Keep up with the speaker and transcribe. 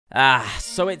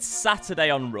So it's Saturday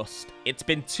on Rust. It's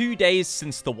been 2 days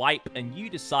since the wipe, and you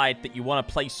decide that you want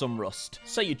to play some Rust.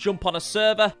 So you jump on a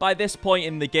server. By this point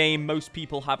in the game, most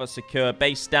people have a secure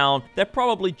base down. They're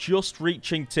probably just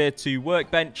reaching tier 2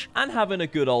 workbench and having a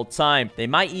good old time. They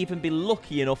might even be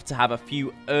lucky enough to have a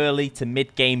few early to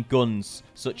mid-game guns,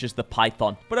 such as the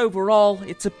Python. But overall,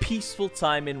 it's a peaceful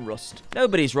time in Rust.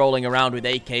 Nobody's rolling around with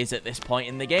AKs at this point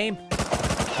in the game.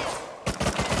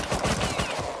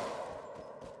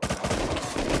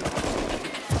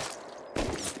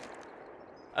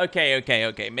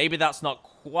 Okay. Maybe that's not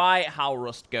quite how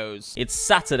Rust goes. It's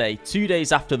Saturday, 2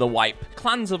 days after the wipe.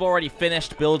 Clans have already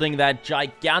finished building their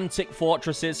gigantic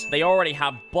fortresses. They already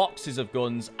have boxes of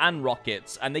guns and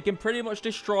rockets, and they can pretty much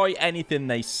destroy anything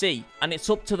they see. And it's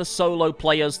up to the solo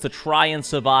players to try and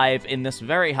survive in this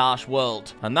very harsh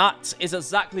world. And that is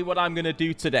exactly what I'm going to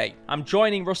do today. I'm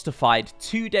joining Rustified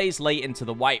 2 days late into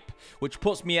the wipe, which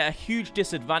puts me at a huge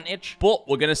disadvantage, but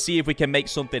we're going to see if we can make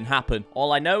something happen.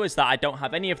 All I know is that I don't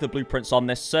have any of the blueprints on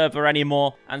this server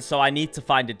anymore, and so I need to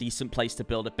find a decent place to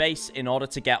build a base in order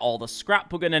to get all the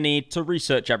scrap we're going to need to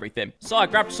research everything. So I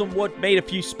grabbed some wood, made a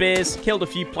few spears, killed a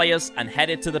few players, and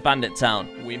headed to the bandit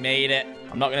town. We made it.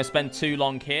 I'm not going to spend too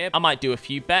long here. I might do a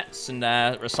few bets and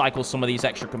recycle some of these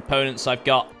extra components I've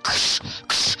got.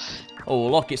 Oh,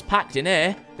 look, it's packed in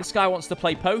here. This guy wants to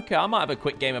play poker. I might have a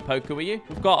quick game of poker with you.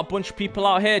 We've got a bunch of people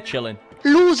out here chilling.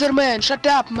 Loser, man. Shut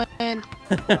up, man.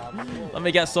 Let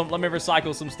me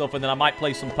recycle some stuff, and then I might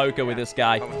play some poker with this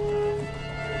guy.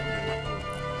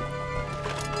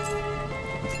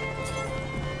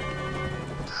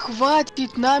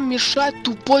 Хватит нам мешать,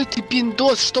 тупой ты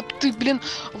пиндос, чтоб ты, блин,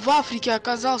 в Африке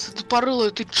оказался, тупорылая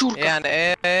ты чурка.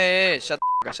 Shut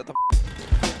the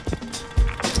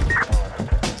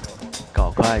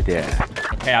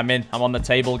Okay, I'm in. I'm on the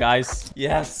table, guys.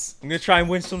 Yes. I'm gonna try and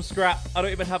win some scrap. I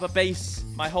don't even have a base.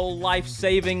 My whole life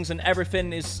savings and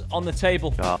everything is on the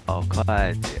table.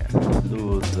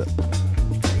 Loser.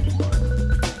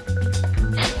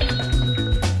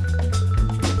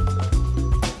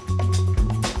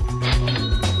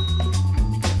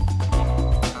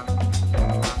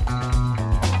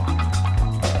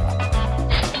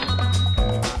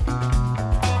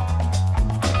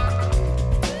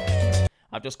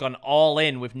 I've just gone all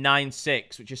in with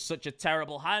 9-6, which is such a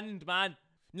terrible hand, man.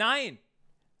 9.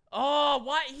 Oh,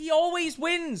 what? He always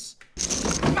wins.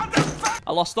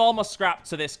 I lost all my scrap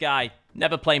to this guy.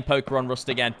 Never playing poker on Rust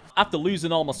again. After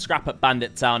losing all my scrap at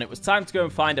Bandit Town, it was time to go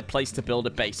and find a place to build a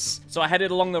base. So I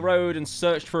headed along the road and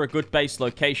searched for a good base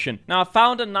location. Now, I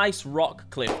found a nice rock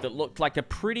cliff that looked like a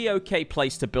pretty okay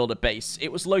place to build a base.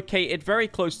 It was located very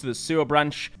close to the sewer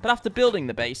branch, but after building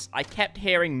the base, I kept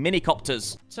hearing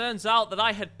minicopters. Turns out that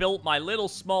I had built my little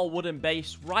small wooden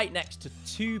base right next to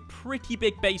two pretty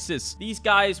big bases. These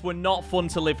guys were not fun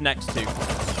to live next to.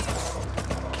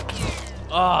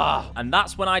 And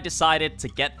that's when I decided to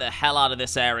get the hell out of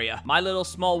this area. My little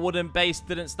small wooden base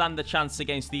didn't stand a chance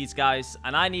against these guys,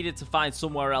 and I needed to find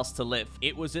somewhere else to live.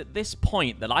 It was at this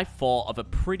point that I thought of a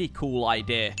pretty cool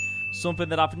idea. Something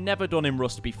that I've never done in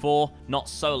Rust before, not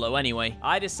solo anyway.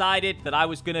 I decided that I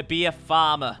was going to be a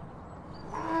farmer.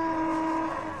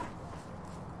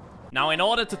 Now, in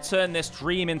order to turn this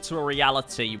dream into a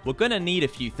reality, we're going to need a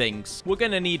few things. We're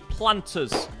going to need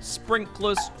planters,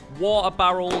 sprinklers, water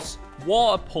barrels,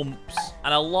 water pumps,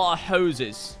 and a lot of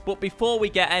hoses. But before we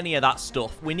get any of that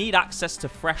stuff, we need access to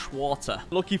fresh water.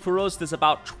 Lucky for us, there's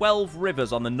about 12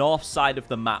 rivers on the north side of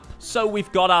the map. So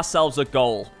we've got ourselves a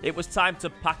goal. It was time to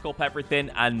pack up everything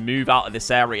and move out of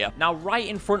this area. Now, right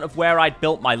in front of where I'd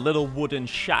built my little wooden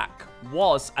shack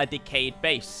was a decayed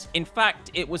base. In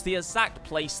fact, it was the exact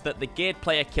place that the geared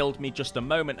player killed me just a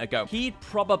moment ago. He'd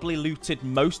probably looted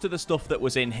most of the stuff that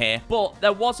was in here, but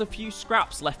there was a few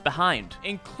scraps left behind,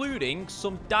 including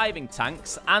some diving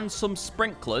tanks and some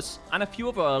sprinklers and a few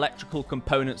other electrical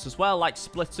components as well, like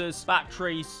splitters,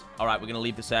 batteries. All right, we're going to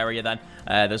leave this area then.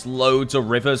 There's loads of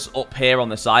rivers up here on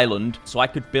this island, so I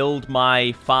could build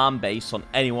my farm base on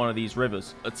any one of these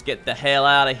rivers. Let's get the hell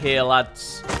out of here,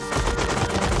 lads.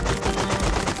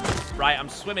 Right, I'm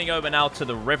swimming over now to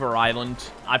the river island.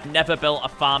 I've never built a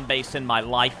farm base in my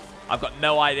life. I've got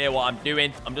no idea what I'm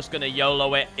doing. I'm just going to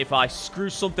YOLO it. If I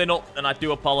screw something up, then I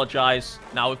do apologize.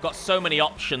 Now, we've got so many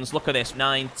options. Look at this.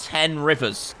 9, 10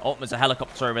 rivers. Oh, there's a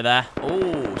helicopter over there.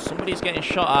 Oh, somebody's getting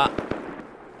shot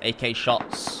at. AK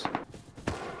shots.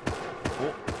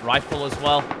 Oh, rifle as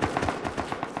well.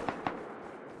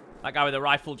 That guy with the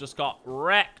rifle just got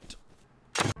wrecked.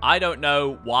 I don't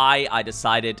know why I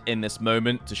decided in this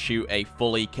moment to shoot a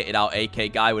fully kitted out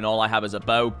AK guy when all I have is a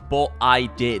bow, but I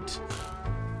did.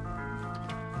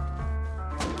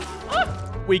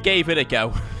 we gave it a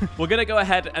go. We're going to go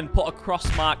ahead and put a cross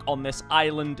mark on this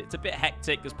island. It's a bit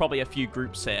hectic. There's probably a few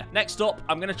groups here. Next up,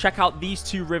 I'm going to check out these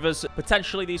two rivers.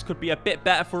 Potentially, these could be a bit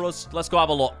better for us. Let's go have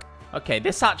a look. Okay,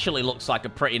 this actually looks like a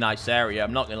pretty nice area,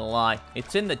 I'm not going to lie.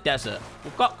 It's in the desert.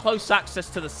 We've got close access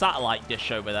to the satellite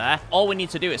dish over there. All we need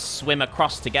to do is swim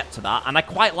across to get to that, and I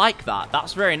quite like that.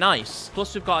 That's very nice.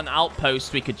 Plus, we've got an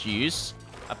outpost we could use.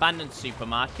 Abandoned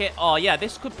supermarket. Oh, yeah,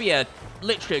 this could be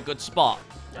literally a good spot.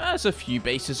 There's a few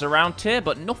bases around here,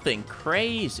 but nothing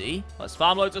crazy. Let's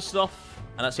farm loads of stuff,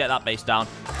 and let's get that base down.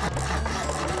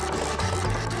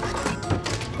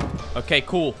 Okay,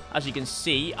 cool. As you can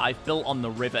see, I've built on the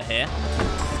river here.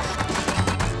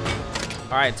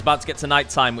 All right, it's about to get to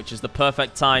nighttime, which is the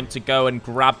perfect time to go and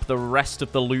grab the rest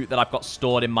of the loot that I've got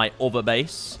stored in my other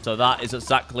base. So that is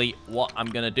exactly what I'm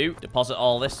going to do. Deposit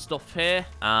all this stuff here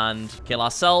and kill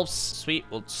ourselves. Sweet.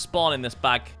 We'll spawn in this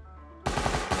bag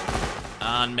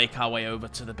and make our way over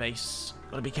to the base.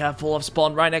 Gotta be careful. I've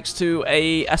spawned right next to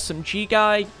a SMG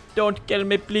guy. Don't kill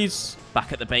me, please.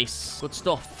 Back at the base. Good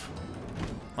stuff.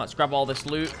 Let's grab all this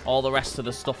loot, all the rest of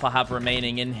the stuff I have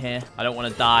remaining in here. I don't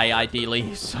want to die,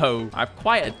 ideally, so I have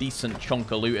quite a decent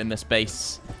chunk of loot in this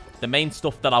base. The main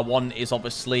stuff that I want is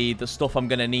obviously the stuff I'm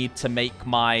going to need to make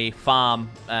my farm.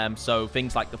 So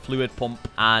things like the fluid pump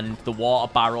and the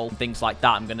water barrel, things like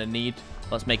that I'm going to need.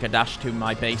 Let's make a dash to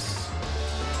my base.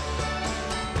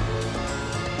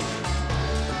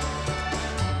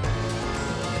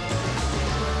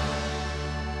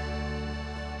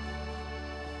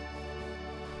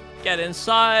 Get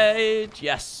inside.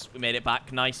 Yes, we made it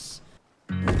back. Nice.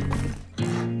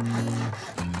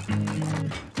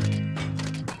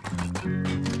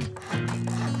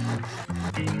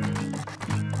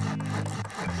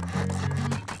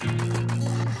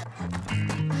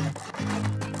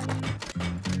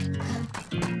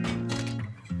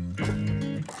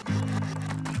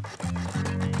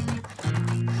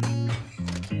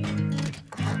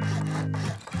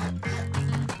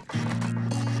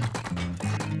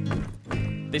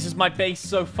 This is my base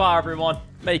so far, everyone.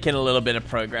 Making a little bit of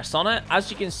progress on it. As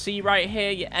you can see right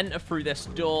here, you enter through this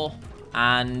door.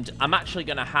 And I'm actually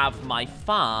going to have my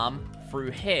farm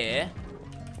through here.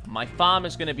 My farm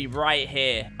is going to be right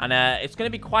here. And it's going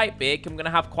to be quite big. I'm going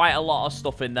to have quite a lot of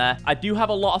stuff in there. I do have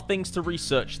a lot of things to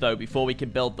research, though, before we can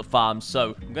build the farm.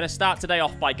 So I'm going to start today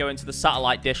off by going to the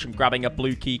satellite dish and grabbing a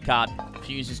blue key card.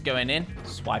 Fuse is going in.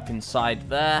 Swipe inside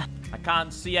there. I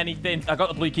can't see anything. I got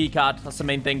the blue key card. That's the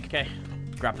main thing. Okay.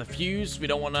 Grab the fuse. We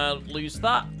don't want to lose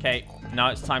that. Okay, now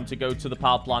it's time to go to the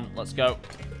power plant. Let's go.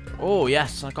 Oh,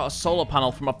 yes. I got a solar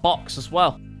panel from a box as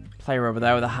well. Player over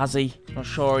there with a Hazy. Not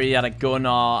sure he had a gun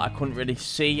or I couldn't really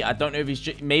see. I don't know if he's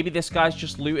just... Maybe this guy's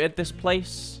just looted this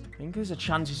place. I think there's a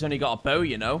chance he's only got a bow,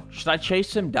 you know. Should I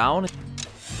chase him down?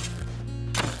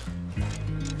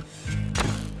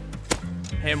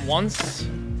 Him once.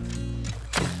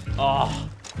 Oh...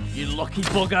 You lucky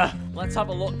bugger. Let's have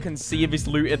a look and see if he's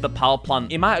looted the power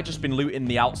plant. He might have just been looting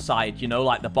the outside, you know,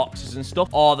 like the boxes and stuff.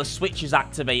 Or the switch is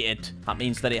activated. That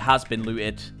means that it has been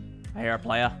looted. I hear a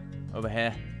player over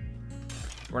here.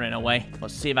 Running away.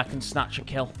 Let's see if I can snatch a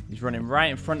kill. He's running right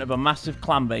in front of a massive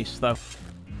clan base, though.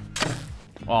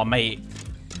 Oh, mate.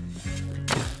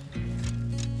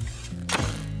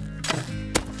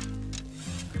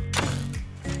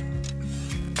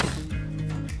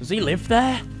 Does he live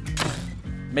there?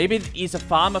 Maybe he's a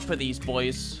farmer for these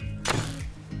boys.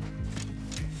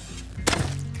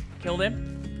 Killed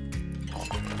him.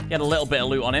 He had a little bit of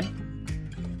loot on him.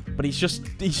 But he's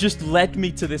just led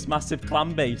me to this massive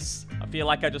clan base. I feel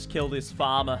like I just killed his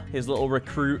farmer, his little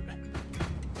recruit.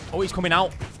 Oh, he's coming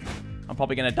out. I'm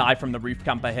probably going to die from the roof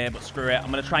camper here, but screw it.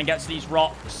 I'm going to try and get to these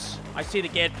rocks. I see the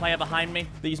geared player behind me.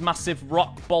 These massive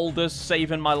rock boulders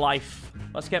saving my life.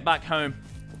 Let's get back home.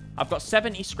 I've got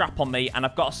 70 scrap on me, and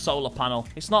I've got a solar panel.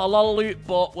 It's not a lot of loot,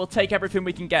 but we'll take everything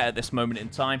we can get at this moment in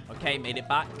time. Okay, made it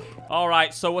back. All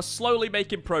right, so we're slowly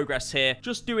making progress here.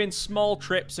 Just doing small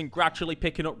trips and gradually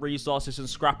picking up resources and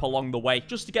scrap along the way.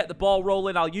 Just to get the ball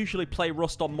rolling, I'll usually play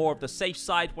Rust on more of the safe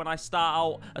side when I start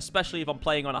out, especially if I'm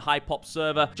playing on a high-pop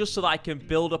server, just so that I can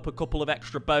build up a couple of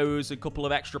extra bows, a couple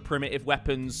of extra primitive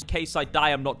weapons. In case I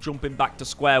die, I'm not jumping back to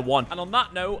square one. And on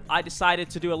that note, I decided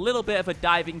to do a little bit of a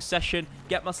diving session,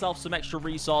 get myself some extra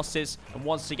resources, and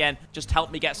once again, just help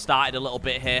me get started a little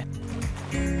bit here.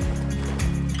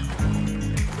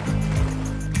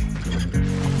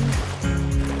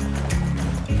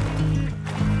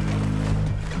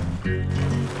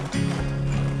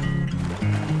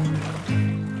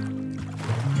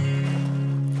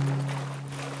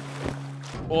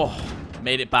 Oh,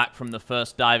 made it back from the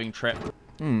first diving trip.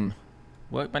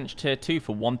 Workbench tier 2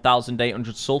 for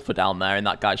 1,800 sulfur down there in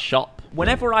that guy's shop.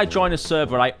 Whenever I join a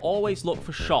server, I always look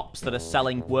for shops that are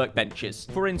selling workbenches.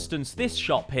 For instance, this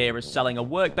shop here is selling a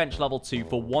workbench level 2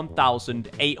 for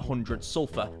 1,800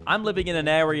 sulfur. I'm living in an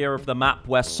area of the map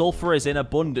where sulfur is in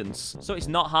abundance, so it's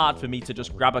not hard for me to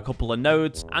just grab a couple of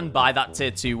nodes and buy that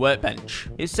tier 2 workbench.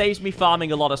 It saves me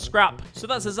farming a lot of scrap, so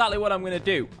that's exactly what I'm going to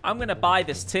do. I'm going to buy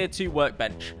this tier 2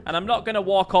 workbench, and I'm not going to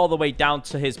walk all the way down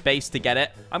to his base to get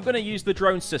it. I'm going to use the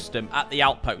drone system at the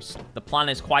outpost. The plan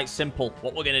is quite simple.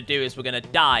 What we're going to do is we're going to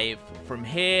dive from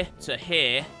here to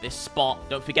here, this spot.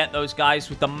 Don't forget those guys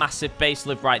with the massive base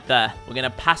live right there. We're going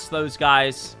to pass those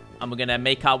guys, and we're going to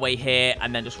make our way here,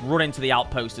 and then just run into the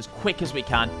outpost as quick as we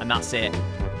can, and that's it.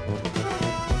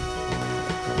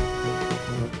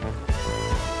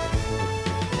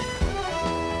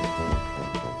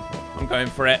 I'm going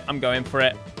for it. I'm going for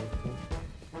it.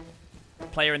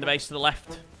 Player in the base to the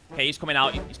left. Okay, he's coming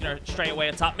out. He's going to straight away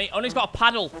attack me. Oh, and he's got a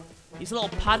paddle. He's a little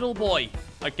paddle boy.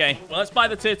 Okay, well, let's buy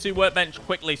the tier 2 workbench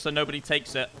quickly so nobody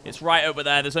takes it. It's right over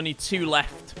there. There's only 2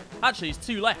 left. Actually, there's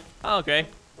 2 left. Oh, okay.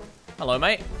 Hello,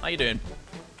 mate. How you doing?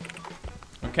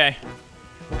 Okay.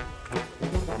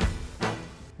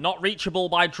 Not reachable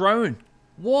by drone.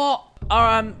 What?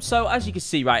 So as you can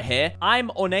see right here,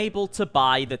 I'm unable to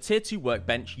buy the tier 2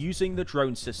 workbench using the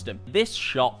drone system. This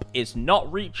shop is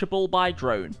not reachable by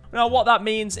drone. Now, what that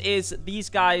means is these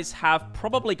guys have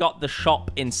probably got the shop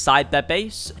inside their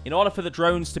base. In order for the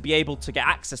drones to be able to get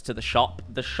access to the shop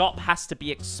has to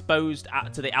be exposed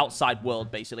to the outside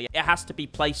world, basically. It has to be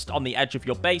placed on the edge of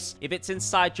your base. If it's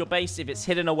inside your base, if it's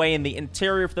hidden away in the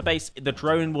interior of the base, the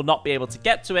drone will not be able to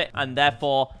get to it, and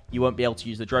therefore you won't be able to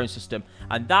use the drone system.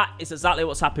 And that is exactly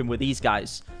what's happened with these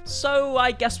guys. So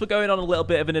I guess we're going on a little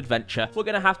bit of an adventure. We're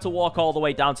going to have to walk all the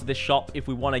way down to this shop if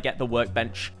we want to get the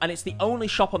workbench. And it's the only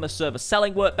shop on the server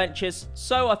selling workbenches,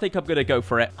 so I think I'm going to go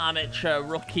for it. Amateur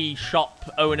rookie shop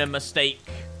owner mistake.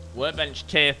 Workbench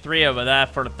tier 3 over there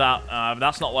for that.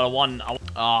 That's not what I want.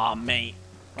 Oh, mate.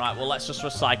 Right, well, let's just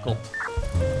recycle.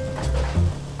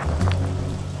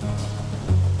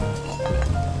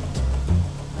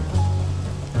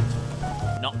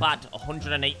 Not bad.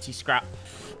 180 scrap.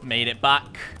 Made it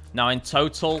back. Now, in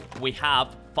total, we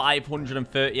have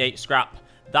 538 scrap.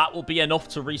 That will be enough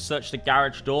to research the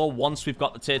garage door once we've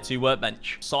got the tier 2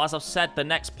 workbench. So as I've said, the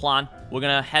next plan, we're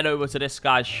going to head over to this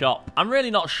guy's shop. I'm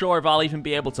really not sure if I'll even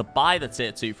be able to buy the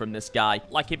tier 2 from this guy.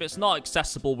 Like, if it's not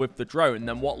accessible with the drone,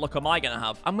 then what luck am I going to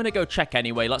have? I'm going to go check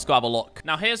anyway. Let's go have a look.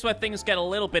 Now, here's where things get a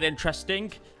little bit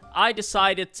interesting. I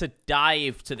decided to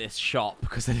dive to this shop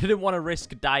because I didn't want to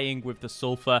risk dying with the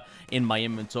sulfur in my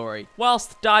inventory.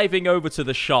 Whilst diving over to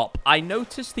the shop, I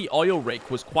noticed the oil rig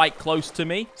was quite close to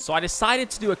me, so I decided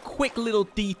to do a quick little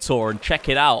detour and check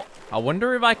it out. I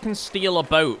wonder if I can steal a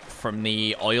boat from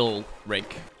the oil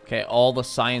rig. Okay, all the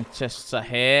scientists are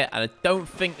here, and I don't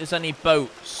think there's any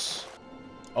boats.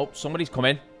 Oh, somebody's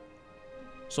coming.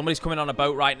 Somebody's coming on a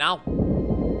boat right now.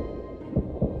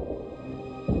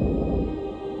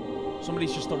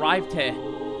 Somebody's just arrived here.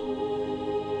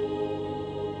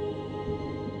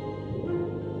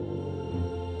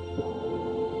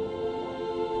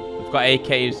 We've got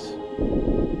AKs.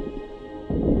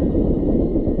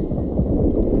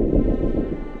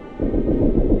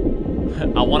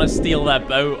 I want to steal their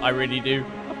boat, I really do.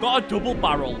 I've got a double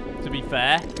barrel, to be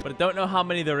fair, but I don't know how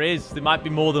many there is. There might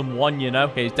be more than one, you know?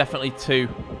 Okay, there's definitely 2.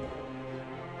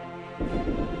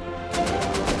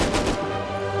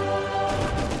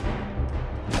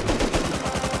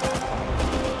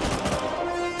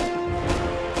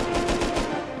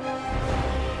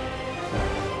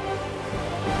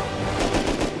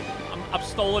 I've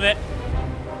stolen it.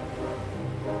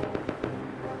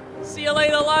 See you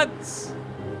later, lads.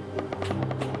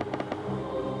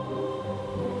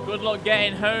 Good luck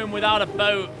getting home without a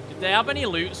boat. Did they have any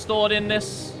loot stored in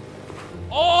this?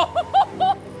 Oh!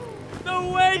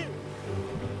 No way!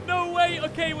 No way!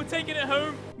 Okay, we're taking it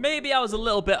home. Maybe I was a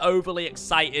little bit overly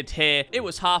excited here. It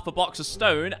was half a box of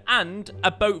stone and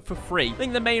a boat for free. I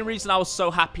think the main reason I was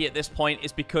so happy at this point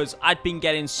is because I'd been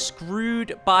getting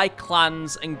screwed by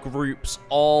clans and groups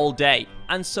all day.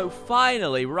 And so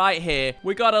finally, right here,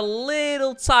 we got a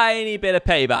little tiny bit of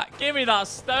payback. Give me that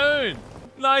stone.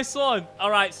 Nice one. All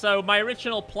right, so my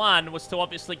original plan was to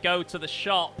obviously go to the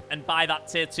shop and buy that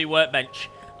tier 2 workbench.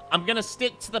 I'm going to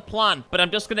stick to the plan, but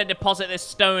I'm just going to deposit this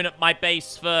stone at my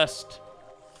base first.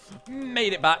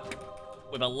 Made it back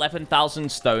with 11,000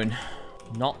 stone.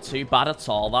 Not too bad at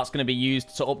all. That's going to be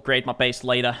used to upgrade my base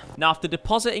later. Now, after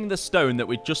depositing the stone that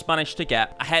we just managed to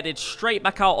get, I headed straight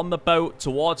back out on the boat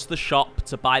towards the shop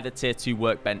to buy the tier 2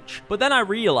 workbench. But then I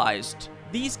realized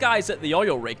these guys at the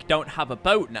oil rig don't have a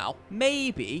boat now.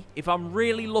 Maybe, if I'm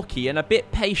really lucky and a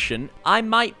bit patient, I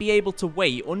might be able to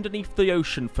wait underneath the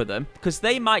ocean for them, because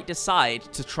they might decide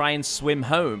to try and swim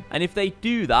home. And if they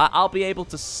do that, I'll be able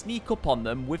to sneak up on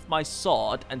them with my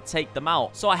sword and take them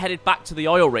out. So I headed back to the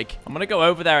oil rig. I'm going to go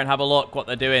over there and have a look what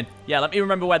they're doing. Yeah, let me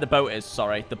remember where the boat is.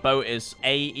 Sorry, the boat is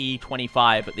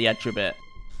AE25 at the edge of it.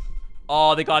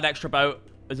 Oh, they got an extra boat.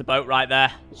 There's a boat right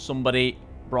there. Somebody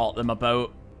brought them a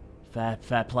boat.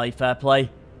 Fair play, fair play.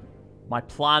 My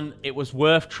plan, it was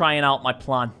worth trying out my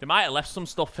plan. They might have left some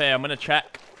stuff here. I'm going to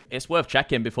check. It's worth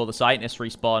checking before the scientists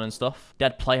respawn and stuff.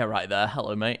 Dead player right there.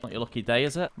 Hello, mate. Not your lucky day,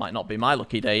 is it? Might not be my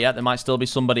lucky day yet. There might still be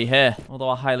somebody here. Although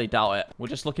I highly doubt it. We're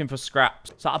just looking for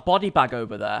scraps. Is that a body bag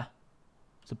over there?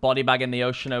 It's a body bag in the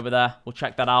ocean over there. We'll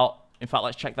check that out. In fact,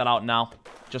 let's check that out now.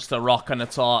 Just a rock and a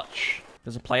torch.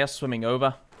 There's a player swimming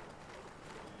over.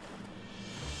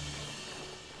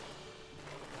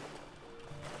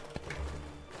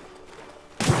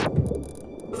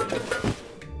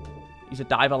 He's a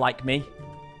diver like me.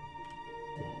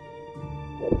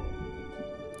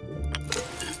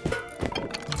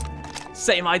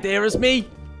 Same idea as me.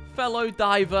 Fellow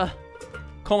diver.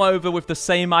 Come over with the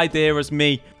same idea as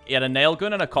me. He had a nail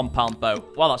gun and a compound bow.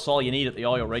 Well, that's all you need at the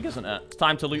oil rig, isn't it? It's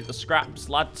time to loot the scraps,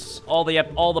 lads. All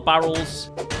the barrels.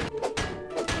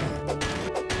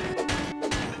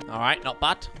 All right, not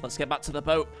bad. Let's get back to the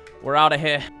boat. We're out of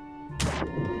here.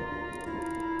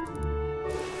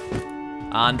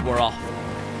 And we're off.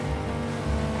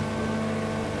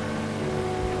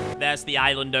 There's the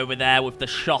island over there with the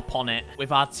shop on it,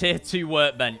 with our tier 2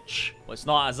 workbench. Well, it's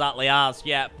not exactly ours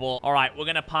yet, but... Alright, we're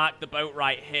going to park the boat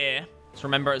right here. Let's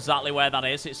remember exactly where that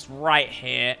is. It's right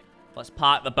here. Let's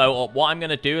park the boat up. What I'm going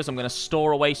to do is I'm going to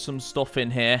store away some stuff in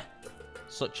here.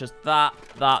 Such as that.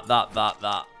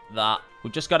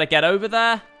 We've just got to get over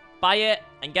there, buy it,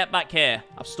 and get back here.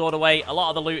 I've stored away a lot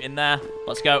of the loot in there.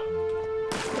 Let's go.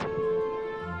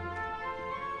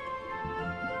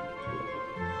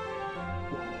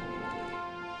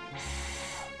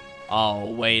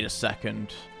 Oh, wait a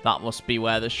second. That must be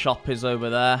where the shop is over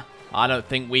there. I don't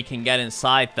think we can get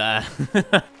inside there.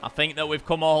 I think that we've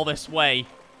come all this way.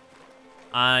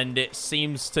 And it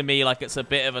seems to me like it's a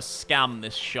bit of a scam,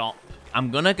 this shop.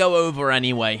 I'm gonna go over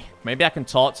anyway. Maybe I can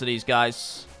talk to these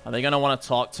guys. Are they gonna want to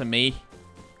talk to me?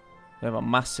 They have a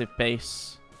massive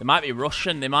base. They might be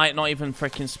Russian. They might not even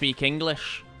freaking speak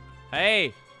English.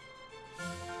 Hey.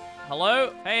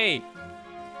 Hello? Hey.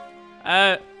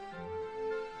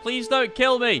 Please don't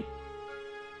kill me.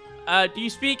 Do you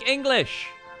speak English?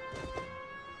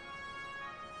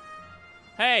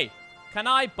 Hey, can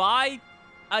I buy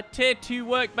a tier 2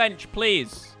 workbench,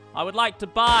 please? I would like to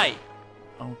buy.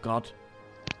 Oh, God.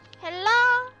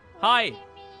 Hello? Hi.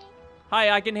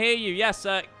 Hi, I can hear you. Yes,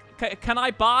 can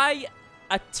I buy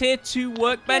a tier 2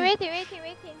 workbench? Waiting.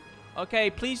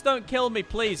 Okay, please don't kill me,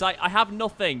 please. I have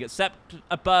nothing except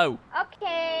a bow.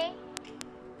 Okay.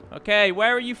 Okay,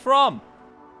 where are you from?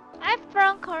 I'm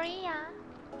from Korea.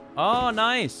 Oh,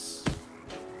 nice.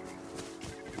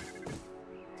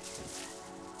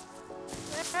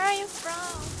 Where are you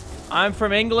from? I'm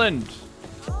from England.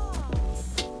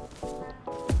 Oh.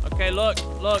 Okay, look.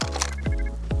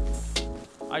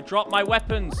 I dropped my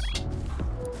weapons.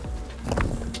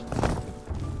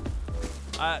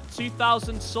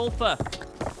 2,000 sulfur.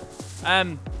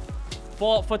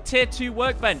 For tier 2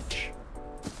 workbench.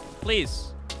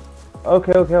 Please.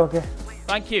 Okay.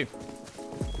 Thank you.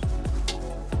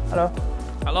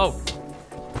 Hello.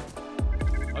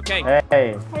 Okay.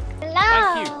 Hey.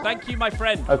 Hello. Thank you, my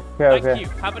friend. Okay. Thank you.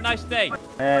 Have a nice day.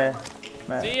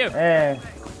 See you. Yeah.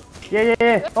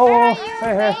 Where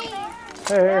Hey. is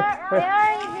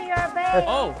your base?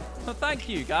 Oh, thank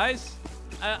you, guys.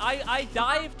 I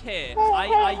dived here.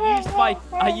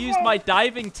 I used my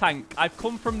diving tank. I've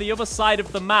come from the other side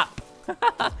of the map.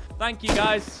 Thank you,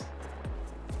 guys.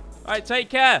 All right, take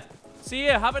care. See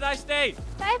you. Have a nice day.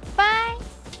 Bye.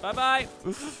 Bye-bye.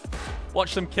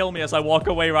 Watch them kill me as I walk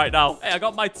away right now. Hey, I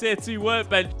got my tier 2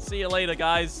 workbench. See you later,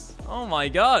 guys. Oh, my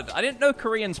God. I didn't know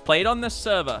Koreans played on this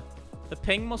server. The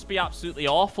ping must be absolutely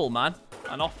awful, man.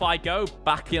 And off I go,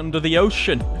 back under the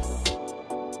ocean.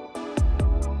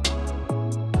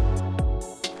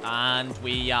 And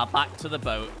we are back to the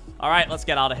boat. All right, let's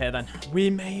get out of here then.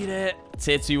 We made it.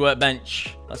 Tier 2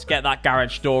 workbench. Let's get that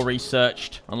garage door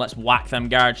researched. And let's whack them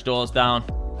garage doors down.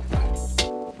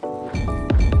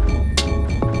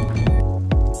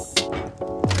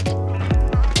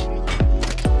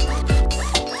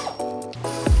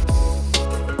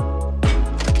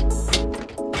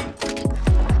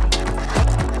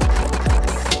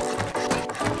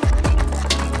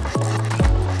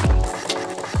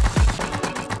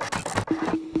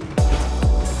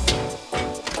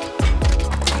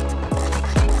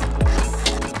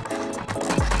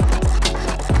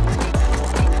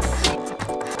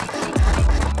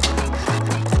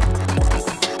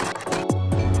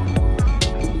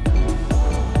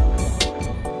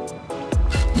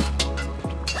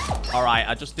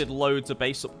 just did loads of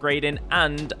base upgrading,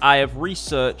 and I have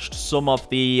researched some of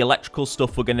the electrical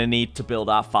stuff we're going to need to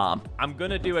build our farm. I'm going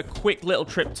to do a quick little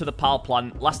trip to the power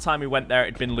plant. Last time we went there,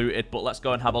 it had been looted, but let's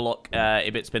go and have a look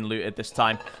if it's been looted this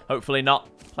time. Hopefully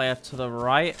not. Player to the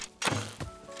right.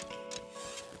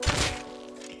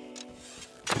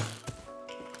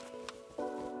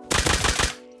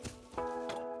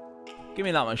 Give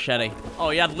me that machete. Oh,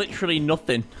 he had literally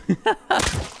nothing.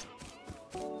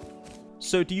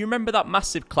 So, do you remember that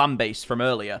massive clan base from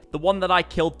earlier? The one that I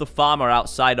killed the farmer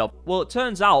outside of? Well, it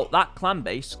turns out that clan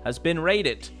base has been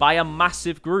raided by a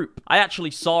massive group. I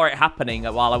actually saw it happening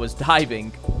while I was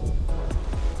diving.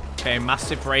 Okay,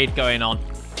 massive raid going on.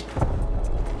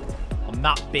 On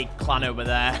that big clan over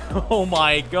there. Oh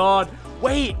my god.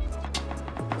 Wait.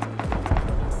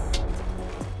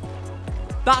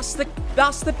 That's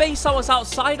the base I was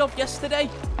outside of yesterday.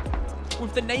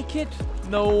 With the naked.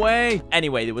 No way.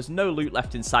 Anyway, there was no loot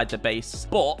left inside the base.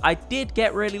 But I did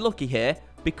get really lucky here.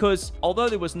 Because although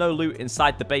there was no loot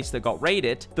inside the base that got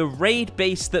raided, the raid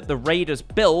base that the raiders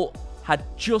built had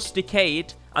just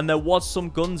decayed. And there was some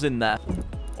guns in there.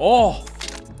 Oh.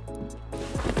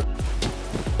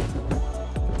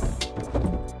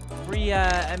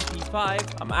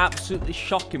 MP5. I'm absolutely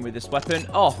shocking with this weapon.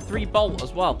 Oh, 3 bolt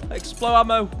as well. Explo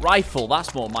ammo. Rifle.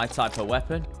 That's more my type of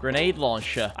weapon. Grenade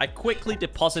launcher. I quickly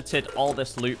deposited all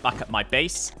this loot back at my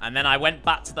base, and then I went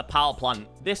back to the power plant.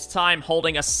 This time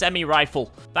holding a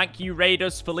semi-rifle. Thank you,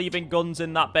 raiders, for leaving guns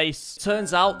in that base.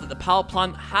 Turns out that the power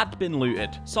plant had been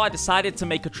looted, so I decided to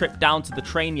make a trip down to the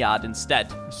train yard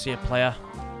instead. I see a player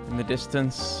in the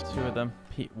distance. 2 of them.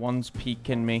 One's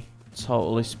peeking me.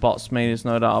 Totally spots me, there's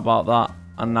no doubt about that.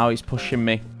 And now he's pushing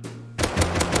me.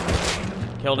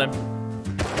 Killed him.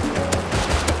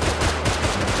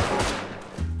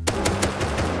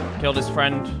 Killed his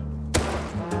friend.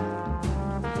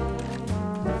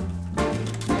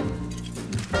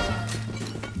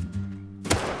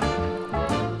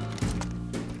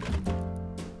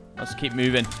 Let's keep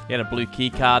moving. Get a blue key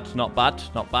card. Not bad,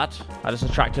 not bad. I just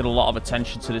attracted a lot of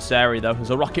attention to this area though. There's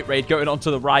a rocket raid going on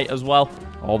to the right as well.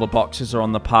 All the boxes are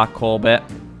on the parkour bit.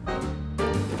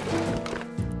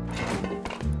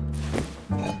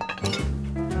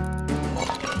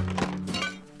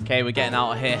 Okay, we're getting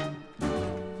out of here.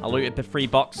 I looted the 3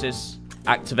 boxes.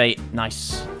 Activate.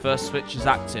 Nice. First switch is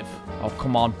active. Oh,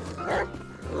 come on.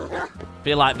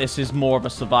 Feel like this is more of a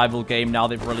survival game now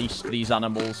they've released these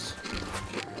animals.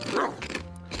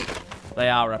 They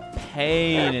are a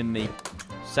pain in the...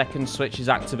 Second switch is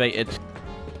activated.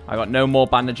 I got no more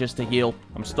bandages to heal.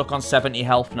 I'm stuck on 70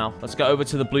 health now. Let's go over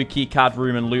to the blue keycard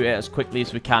room and loot it as quickly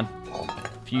as we can.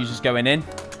 Fuse is going in.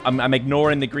 I'm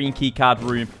ignoring the green keycard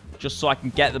room just so I can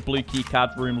get the blue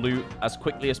keycard room loot as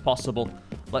quickly as possible.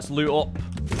 Let's loot up.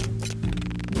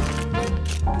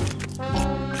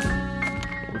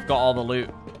 We've got all the loot.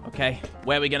 Okay,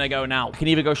 where are we going to go now? We can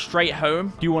either go straight home.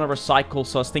 Do you want to recycle?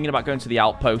 So I was thinking about going to the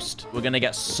outpost. We're going to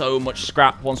get so much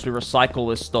scrap once we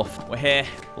recycle this stuff. We're here.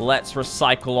 Let's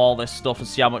recycle all this stuff and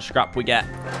see how much scrap we get.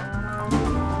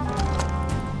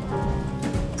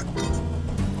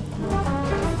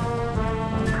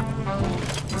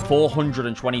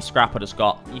 $420 scrap I just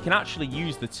got. You can actually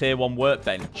use the tier 1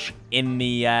 workbench in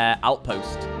the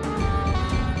outpost.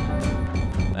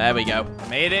 There we go.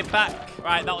 Made it back.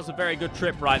 Right, that was a very good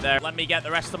trip right there. Let me get the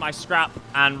rest of my scrap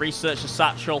and research the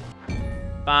satchel.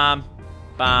 Bam,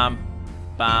 bam,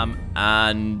 bam,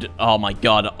 and oh my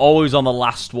god, always on the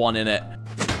last one in it.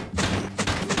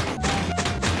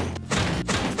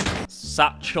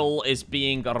 Satchel is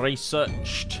being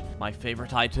researched. My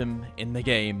favorite item in the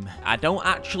game. I don't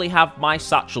actually have my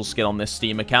satchel skin on this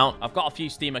Steam account. I've got a few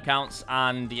Steam accounts,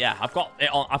 and yeah, I've got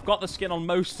it on. I've got the skin on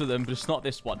most of them, but it's not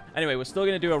this one. Anyway, we're still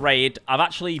gonna do a raid. I've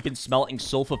actually been smelting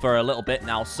sulfur for a little bit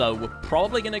now, so we're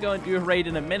probably gonna go and do a raid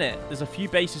in a minute. There's a few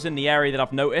bases in the area that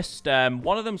I've noticed.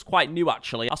 One of them's quite new,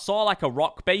 actually. I saw like a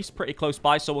rock base pretty close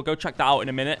by, so we'll go check that out in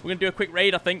a minute. We're gonna do a quick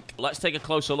raid, I think. Let's take a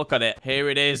closer look at it. Here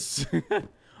it is.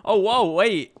 Oh, whoa,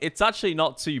 wait. It's actually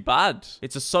not too bad.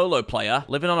 It's a solo player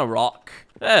living on a rock.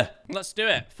 Let's do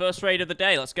it. First raid of the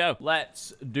day. Let's go.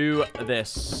 Let's do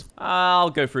this. I'll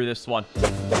go through this one.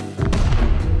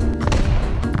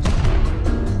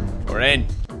 We're in.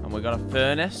 And we got a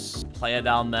furnace. Player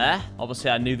down there. Obviously,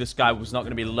 I knew this guy was not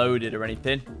going to be loaded or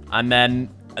anything. And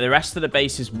then the rest of the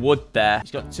base is wood there.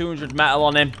 He's got 200 metal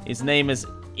on him. His name is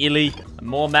Illy.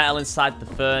 More metal inside the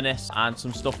furnace and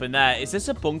some stuff in there. Is this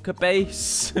a bunker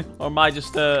base? Or am I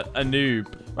just a noob?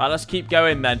 Right, let's keep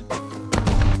going then.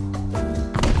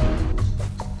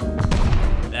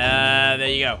 There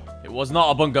you go. It was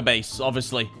not a bunker base,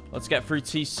 obviously. Let's get through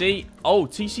TC. Oh,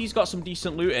 TC's got some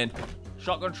decent loot in.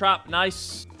 Shotgun trap.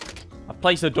 Nice. I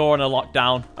placed a door and a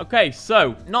lockdown. Okay,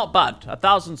 so, not bad.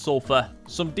 1,000 sulfur,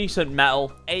 some decent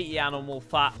metal, 80 animal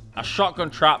fat, a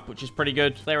shotgun trap, which is pretty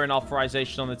good. Clearing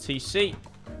authorization on the TC.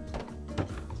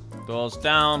 Doors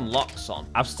down, locks on.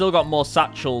 I've still got more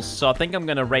satchels, so I think I'm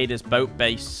going to raid his boat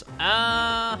base.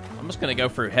 I'm just going to go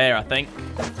through here, I think.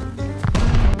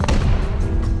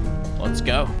 Let's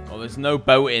go. Well, there's no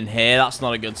boat in here. That's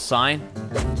not a good sign.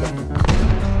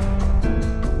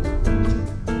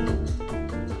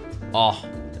 Oh,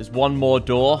 there's one more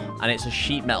door, and it's a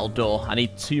sheet metal door. I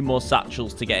need 2 more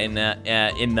satchels to get in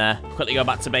there. Quickly go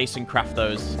back to base and craft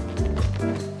those.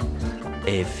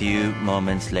 A few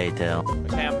moments later.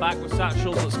 Okay, I'm back with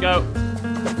satchels. Let's go.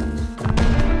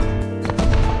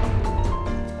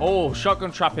 Oh,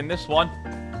 shotgun trap in this one.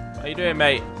 How you doing,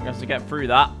 mate? I'm going to get through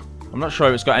that. I'm not sure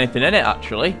if it's got anything in it,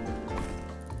 actually.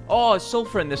 Oh, it's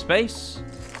sulfur in this base.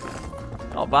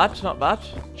 Not bad, not bad.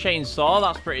 Chainsaw,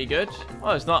 that's pretty good.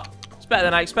 Oh, it's not. It's better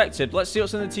than I expected. Let's see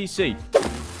what's in the TC.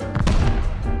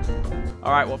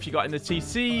 All right, what have you got in the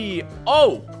TC?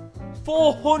 Oh,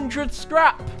 400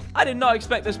 scrap. I did not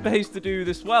expect this base to do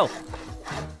this well.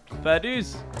 Fair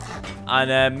dues.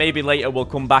 And maybe later we'll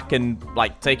come back and,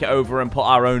 like, take it over and put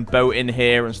our own boat in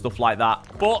here and stuff like that.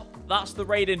 But that's the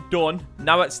raiding done.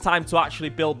 Now it's time to actually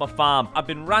build my farm. I've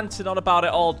been ranting on about it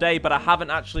all day, but I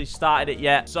haven't actually started it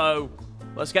yet. So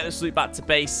let's get this loot back to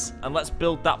base and let's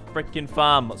build that freaking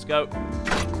farm. Let's go.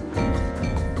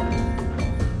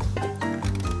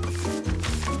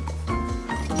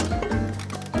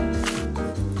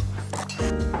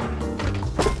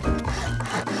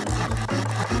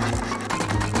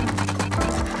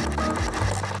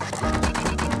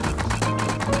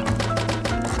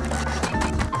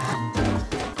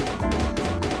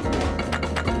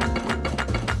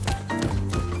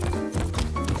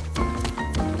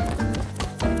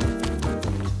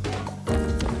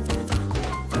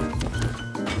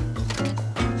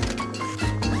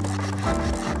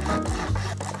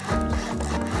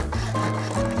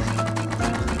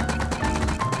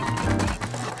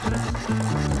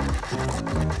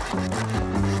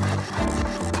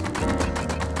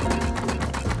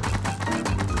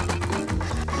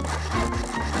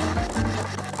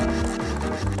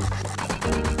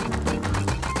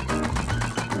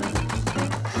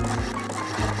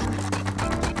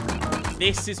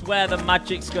 This is where the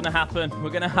magic's going to happen. We're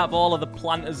going to have all of the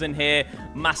planters in here,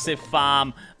 massive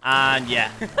farm, and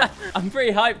yeah. I'm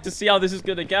pretty hyped to see how this is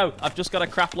going to go. I've just got to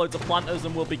craft loads of planters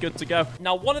and we'll be good to go.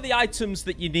 Now, one of the items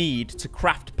that you need to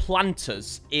craft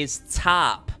planters is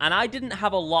tarp. And I didn't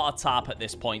have a lot of tarp at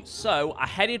this point, so I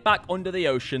headed back under the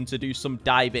ocean to do some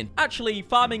diving. Actually,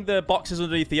 farming the boxes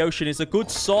underneath the ocean is a good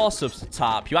source of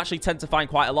tarp. You actually tend to find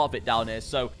quite a lot of it down here.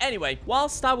 So anyway,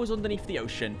 whilst I was underneath the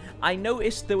ocean, I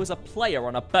noticed there was a player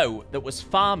on a boat that was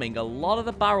farming a lot of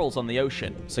the barrels on the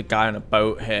ocean. There's a guy on a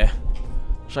boat here.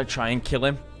 Should I try and kill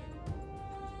him?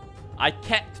 I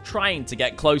kept trying to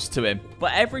get close to him,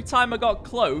 but every time I got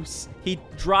close, he'd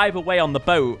drive away on the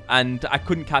boat, and I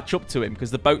couldn't catch up to him because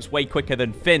the boat's way quicker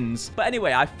than Finn's. But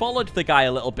anyway, I followed the guy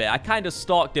a little bit. I kind of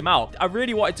stalked him out. I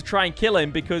really wanted to try and kill him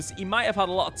because he might have had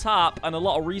a lot of tarp and a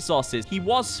lot of resources. He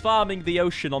was farming the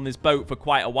ocean on this boat for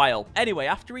quite a while. Anyway,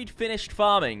 after he'd finished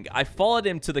farming, I followed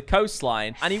him to the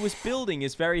coastline, and he was building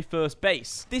his very first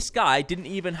base. This guy didn't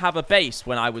even have a base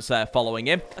when I was following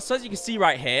him. So as you can see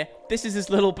right here, this is his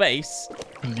little base.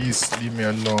 Please leave me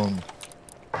alone.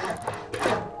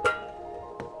 I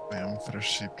am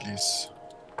thirsty, please.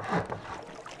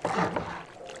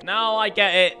 Now I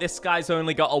get it. This guy's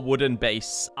only got a wooden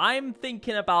base. I'm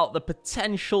thinking about the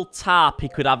potential tarp he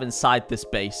could have inside this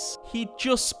base. He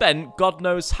just spent God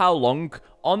knows how long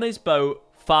on his boat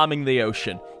farming the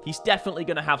ocean. He's definitely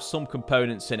going to have some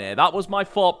components in here. That was my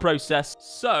thought process.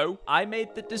 So I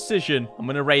made the decision. I'm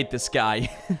going to raid this guy.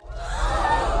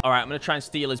 All right, I'm going to try and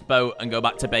steal his boat and go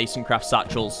back to base and craft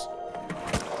satchels.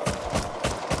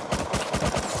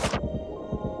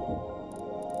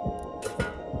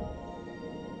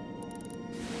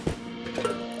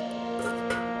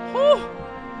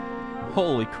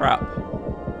 Holy crap.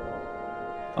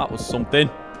 That was something.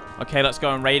 Okay, let's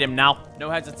go and raid him now. No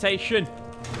hesitation.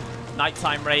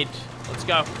 Nighttime raid. Let's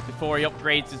go. Before he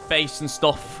upgrades his base and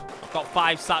stuff. I've got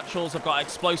 5 satchels. I've got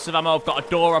explosive ammo. I've got a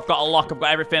door. I've got a lock. I've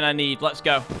got everything I need. Let's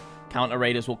go. Counter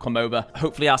raiders will come over.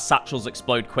 Hopefully our satchels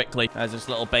explode quickly. There's this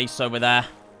little base over there.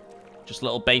 Just a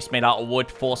little base made out of wood.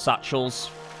 4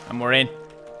 satchels. And we're in.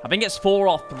 I think it's 4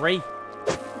 or 3.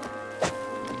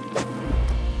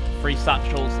 3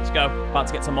 satchels. Let's go. About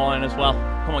to get some more in as well.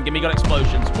 Come on, give me good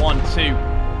explosions. 1, 2.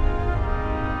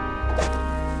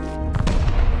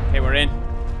 Okay, we're in.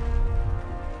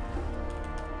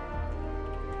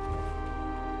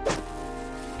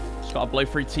 Just gotta blow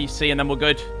through TC and then we're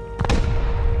good.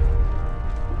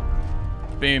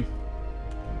 Boom.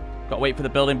 Gotta wait for the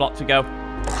building block to go.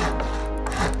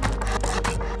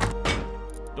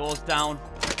 Doors down.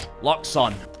 Locks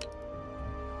on.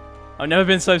 I've never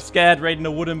been so scared raiding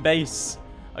a wooden base.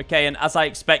 Okay, and as I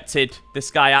expected,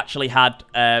 this guy actually had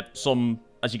some,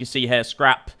 as you can see here,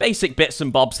 scrap. Basic bits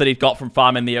and bobs that he'd got from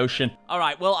farming the ocean. All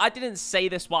right, well, I didn't say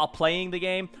this while playing the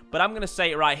game, but I'm going to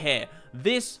say it right here.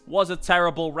 This was a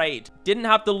terrible raid. Didn't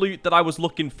have the loot that I was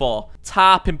looking for.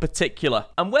 Tarp in particular.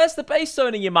 And where's the base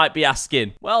owner, you might be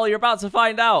asking? Well, you're about to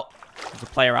find out. There's a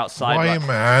player outside. Why,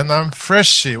 man? I'm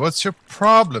freshy. What's your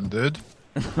problem, dude?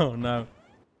 Oh, no.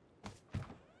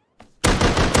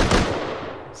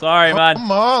 Sorry, man.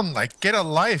 Come on, like, get a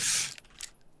life.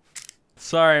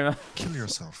 Sorry, man. Kill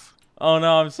yourself. Oh,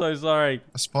 no, I'm so sorry.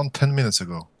 I spawned 10 minutes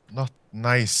ago. Not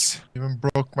nice. Even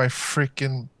broke my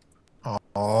freaking...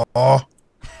 Oh. Oh,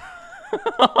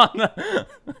 no.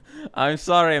 I'm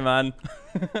sorry, man.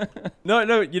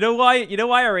 No, you know why? You know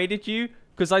why I raided you?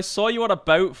 Because I saw you on a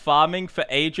boat farming for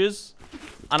ages,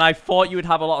 and I thought you would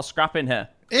have a lot of scrap in here.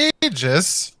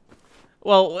 Ages?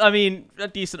 Well, I mean, a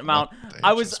decent amount.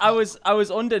 I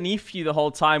was underneath you the whole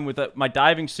time with my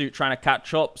diving suit trying to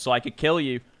catch up so I could kill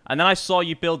you. And then I saw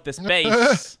you build this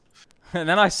base. And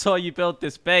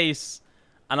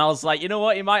I was like, you know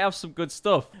what? You might have some good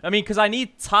stuff. I mean, because I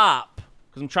need tarp.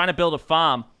 Because I'm trying to build a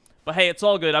farm. But hey, it's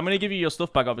all good. I'm going to give you your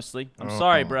stuff back, obviously. I'm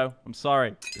sorry, bro. I'm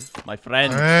sorry. My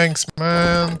friend. Thanks,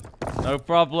 man. No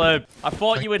problem. I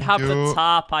thought you would have the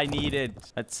tarp I needed.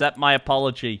 Accept my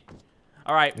apology.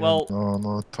 All right, well... No,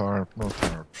 no tarp, no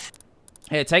tarp.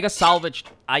 Here, take a salvaged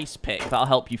ice pick. That'll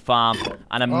help you farm.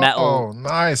 And a metal... Oh,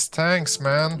 nice. Thanks,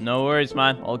 man. No worries,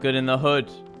 man. All good in the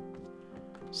hood.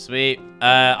 Sweet.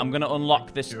 I'm going to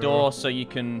unlock this door so you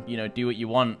can, you know, do what you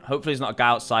want. Hopefully there's not a guy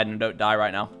outside and don't die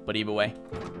right now. But either way.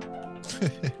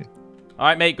 All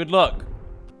right, mate. Good luck.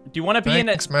 Do you want to be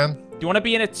Thanks, man. Do you want to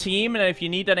be in a team? And if you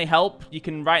need any help, you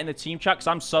can write in the team chat. Because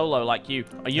I'm solo like you.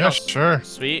 Are you not? Sure.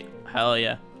 Sweet. Hell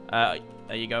yeah.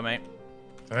 There you go, mate.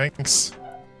 Thanks.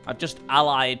 I've just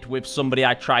allied with somebody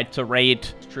I tried to raid.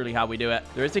 It's truly how we do it.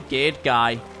 There is a geared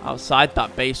guy outside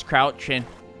that base crouching.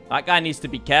 That guy needs to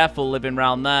be careful living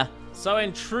around there. So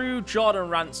in true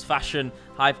JordanRants fashion,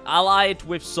 I've allied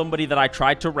with somebody that I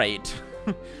tried to raid.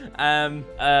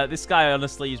 This guy,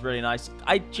 honestly, is really nice.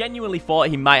 I genuinely thought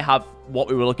he might have what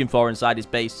we were looking for inside his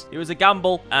base. It was a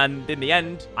gamble, and in the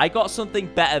end, I got something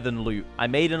better than loot. I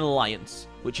made an alliance,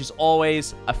 which is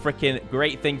always a freaking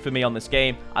great thing for me on this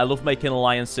game. I love making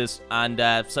alliances,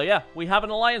 and so yeah, we have an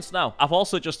alliance now. I've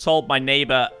also just told my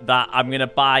neighbor that I'm gonna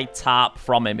buy tarp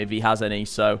from him if he has any,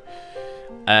 so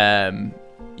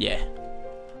yeah.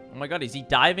 Oh my god, is he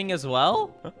diving as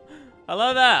well?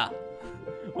 Hello there.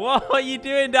 What are you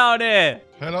doing down here?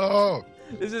 Hello.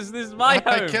 This is my home.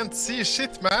 I can't see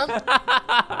shit, man.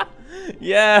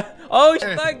 Yeah. Oh,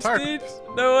 Hey, thanks, tarp. dude.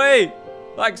 No way.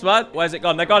 Thanks, man. Where's it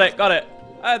gone? I got it. Got it.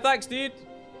 Thanks, dude.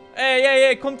 Hey,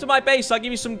 yeah. Come to my base. I'll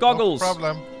give you some goggles. No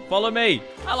problem. Follow me.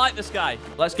 I like this guy.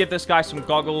 Let's give this guy some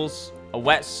goggles, a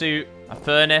wetsuit, a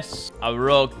furnace, a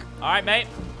rug. All right, mate.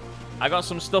 I got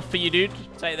some stuff for you, dude.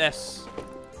 Take this.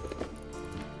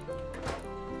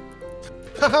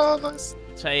 Haha, nice.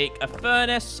 Take a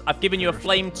furnace. I've given you a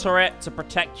flame turret to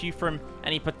protect you from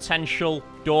any potential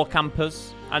door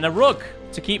campers. And a rug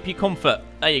to keep you comfort.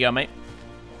 There you go, mate.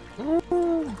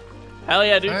 Ooh. Hell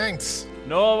yeah, dude. Thanks.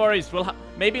 No worries.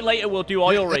 Maybe later we'll do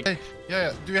oil rig.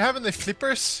 Yeah. Do you have any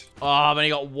flippers? Oh, I've only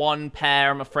got one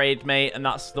pair, I'm afraid, mate. And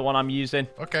that's the one I'm using.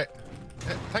 Okay.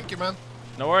 Thank you, man.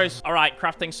 No worries. All right,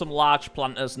 crafting some large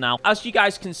planters now. As you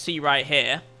guys can see right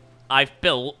here, I've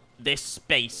built this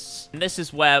space. And this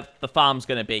is where the farm's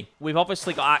going to be. We've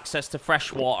obviously got access to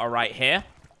fresh water right here,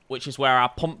 which is where our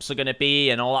pumps are going to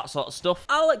be and all that sort of stuff.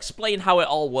 I'll explain how it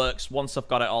all works once I've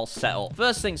got it all set up.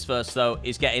 First things first, though,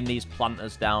 is getting these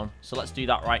planters down. So let's do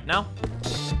that right now.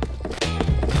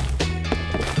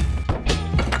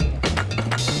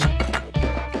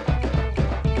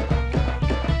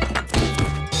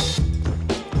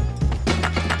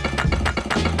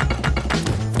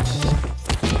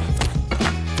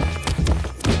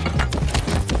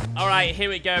 Alright, here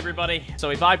we go, everybody. So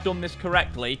if I've done this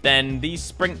correctly, then these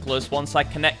sprinklers, once I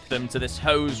connect them to this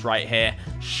hose right here,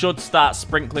 should start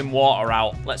sprinkling water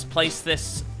out. Let's place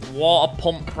this water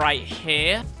pump right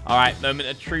here. Alright, moment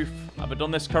of truth. Have I done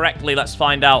this correctly? Let's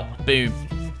find out. Boom.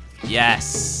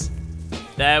 Yes.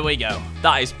 There we go.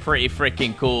 That is pretty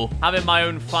freaking cool. Having my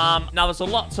own farm. Now, there's a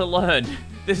lot to learn.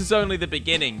 This is only the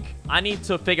beginning. I need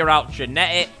to figure out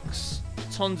genetics,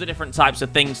 tons of different types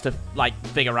of things to, like,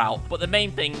 figure out. But the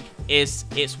main thing is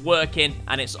it's working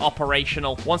and it's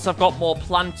operational. Once I've got more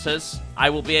planters, I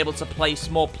will be able to place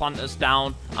more planters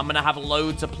down. I'm going to have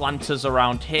loads of planters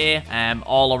around here,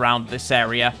 all around this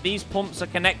area. These pumps are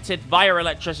connected via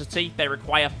electricity. They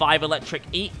require 5 electric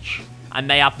each, and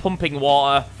they are pumping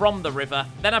water from the river.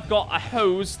 Then I've got a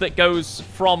hose that goes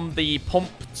from the pump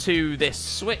to this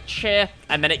switch here,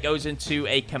 and then it goes into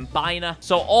a combiner.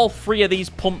 So all 3 of these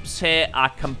pumps here are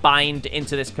combined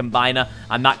into this combiner,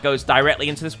 and that goes directly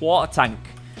into this water tank.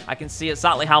 I can see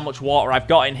exactly how much water I've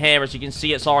got in here. As you can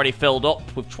see, it's already filled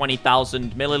up with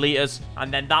 20,000 milliliters,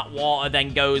 and then that water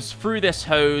then goes through this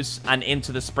hose and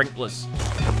into the sprinklers.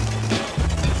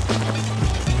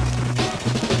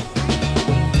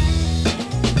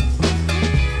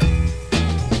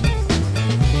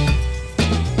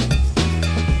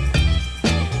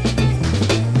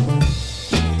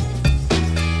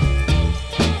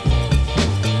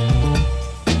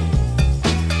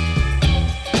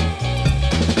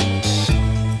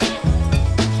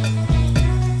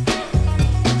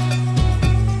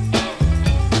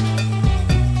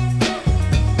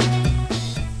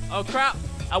 Oh crap,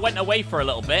 I went away for a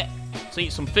little bit to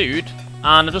eat some food,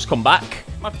 and I've just come back.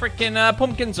 My freaking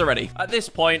pumpkins are ready. At this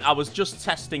point, I was just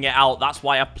testing it out. That's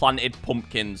why I planted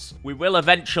pumpkins. We will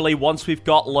eventually, once we've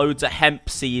got loads of hemp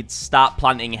seeds, start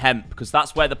planting hemp, because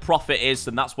that's where the profit is,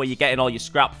 and that's where you're getting all your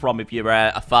scrap from if you're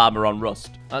a farmer on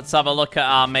Rust. Let's have a look at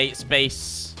our mate's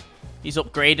base. He's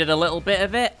upgraded a little bit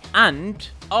of it, and...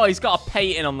 oh, he's got a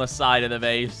painting on the side of the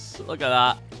base. Look at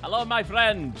that. Hello, my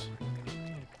friend.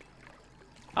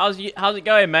 How's it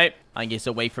going, mate? I think he's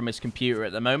away from his computer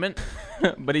at the moment.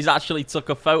 But he's actually took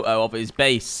a photo of his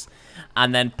base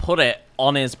and then put it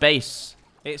on his base.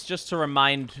 It's just to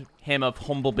remind him of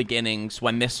humble beginnings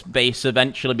when this base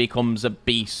eventually becomes a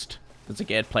beast. There's a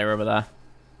geared player over there.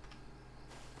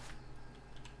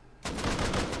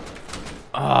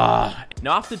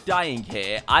 Now, after dying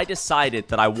here, I decided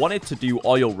that I wanted to do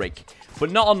oil rig, but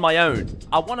not on my own.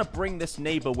 I want to bring this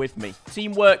neighbor with me.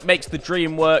 Teamwork makes the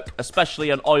dream work,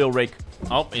 especially an oil rig.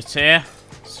 Oh, it's here.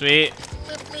 Sweet.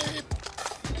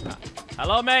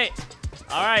 Hello, mate.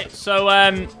 All right, so,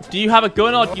 do you have a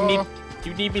gun, or do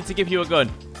you need me to give you a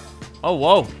gun? Oh,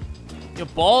 whoa. You're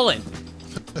balling.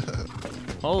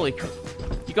 Holy crap.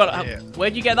 You got... yeah.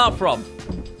 Where'd you get that from?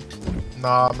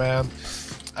 Nah, man.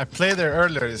 I played there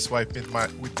earlier this wipe with my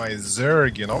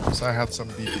Zerg, you know, so I had some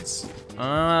beats.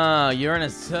 Ah, you're in a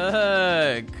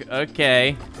Zerg.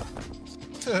 Okay.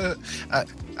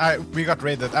 We got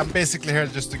raided. I'm basically here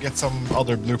just to get some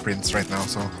other blueprints right now,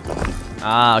 so...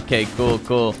 ah, okay, cool,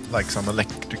 cool. Like some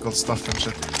electrical stuff and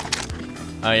shit.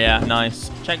 Oh, yeah, nice.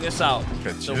 Check this out.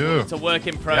 It's a work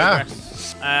in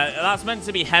progress. Yeah. That's meant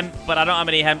to be hemp, but I don't have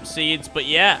any hemp seeds. But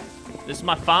yeah, this is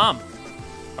my farm.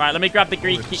 All right, let me grab the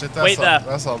green key. Wait there.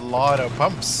 That's a lot of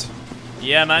pumps.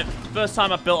 Yeah, man. First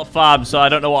time I've built a farm, so I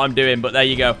don't know what I'm doing, but there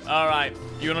you go. All right,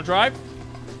 you want to drive?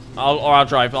 I'll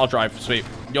drive. I'll drive. Sweet.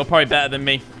 You're probably better than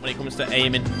me when it comes to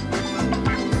aiming.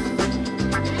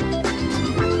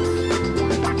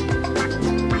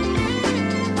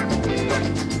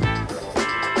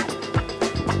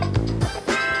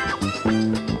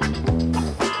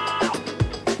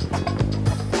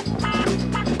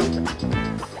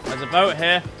 Boat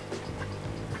here.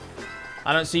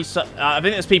 I don't see. I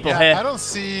think there's people here. I don't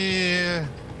see. Yeah,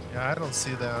 I don't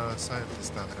see the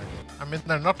scientists down there. I mean,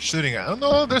 they're not shooting at. Oh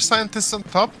no, there's scientists on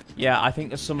top. Yeah, I think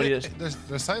there's somebody that's.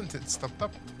 There's scientists on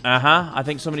top. I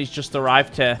think somebody's just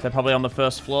arrived here. They're probably on the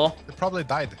first floor. They probably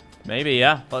died. Maybe,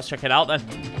 yeah. Let's check it out then.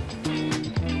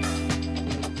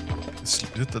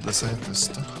 It's looted the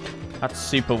scientist. That's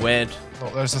super weird.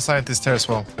 Oh, there's a scientist here as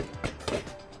well.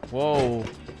 Whoa,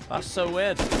 that's so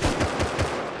weird.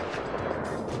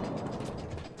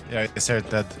 Yeah, he's here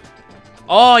dead.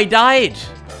 Oh, he died!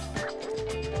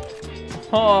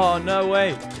 Oh, no way.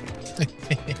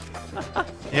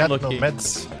 He had no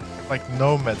meds. Like,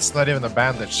 no meds. Not even a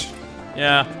bandage.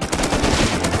 Yeah.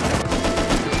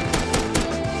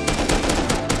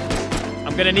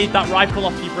 I'm gonna need that rifle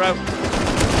off you, bro.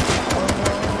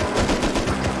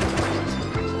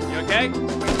 You okay?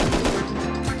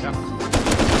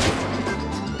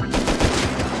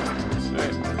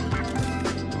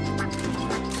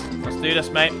 Do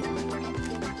this, mate.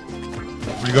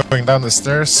 We're going down the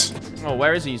stairs. Oh,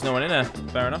 where is he? He's no one in there.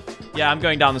 Fair enough. Yeah, I'm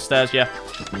going down the stairs, yeah.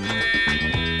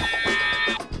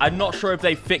 I'm not sure if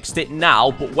they fixed it now,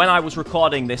 but when I was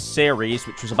recording this series,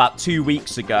 which was about 2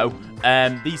 weeks ago,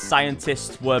 these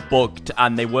scientists were bugged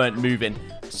and they weren't moving.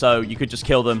 So you could just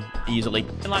kill them easily.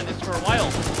 Been like this for a while.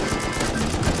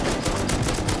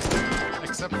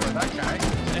 Except for that guy.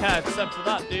 Yeah, except for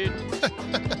that, dude.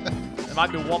 There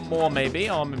might be one more, maybe,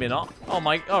 or maybe not. Oh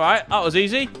my, all right, that was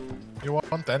easy. You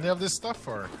want any of this stuff,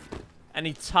 or?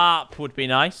 Any tarp would be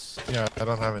nice. Yeah, I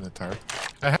don't have any tarp.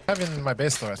 I have in my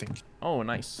base though, I think. Oh,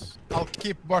 nice. I'll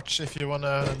keep watch if you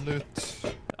wanna loot.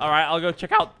 All right, I'll go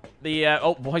check out the,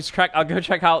 oh, voice crack. I'll go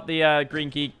check out the green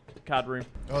key card room.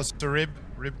 Oh, it's the rib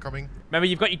coming. Remember,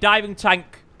 you've got your diving tank.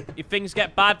 If things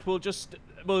get bad, we'll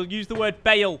use the word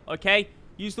bail, okay?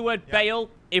 Use the word bail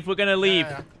if we're gonna leave.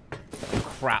 Yeah.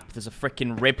 Crap, there's a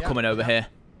freaking rib coming over here.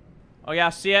 Oh yeah, I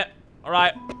see it. All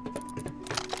right.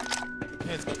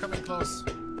 Yeah, it's coming close.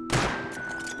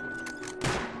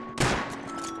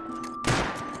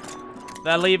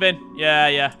 They're leaving.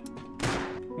 Yeah.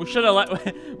 We should have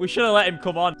let him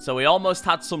come on. So we almost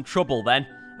had some trouble then.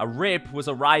 A rib was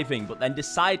arriving, but then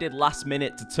decided last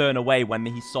minute to turn away when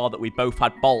he saw that we both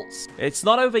had bolts. It's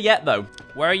not over yet though.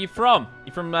 Where are you from?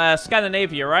 You're from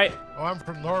Scandinavia, right? Oh, I'm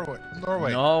from Norway.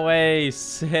 Norway,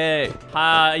 sick.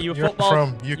 Are you a football?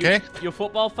 From UK? You a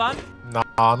football fan?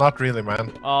 Nah, not really,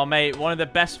 man. Oh, mate, one of the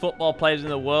best football players in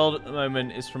the world at the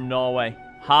moment is from Norway.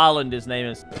 Haaland, his name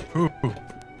is. Who?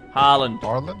 Haaland.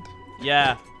 Ireland?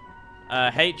 Yeah.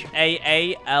 Haaland.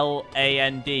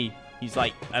 He's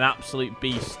like an absolute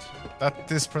beast.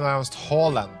 That is pronounced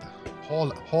Holland.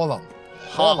 Holland.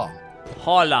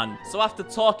 Haaland. So after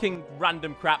talking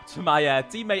random crap to my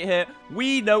teammate here,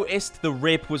 we noticed the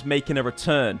rib was making a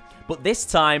return. But this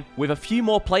time, with a few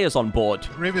more players on board.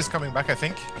 Rib is coming back, I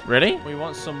think. Really? We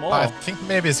want some more. I think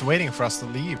maybe it's waiting for us to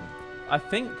leave. I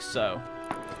think so.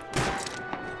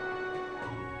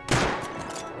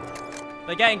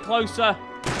 They're getting closer.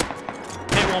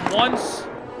 Hit one once.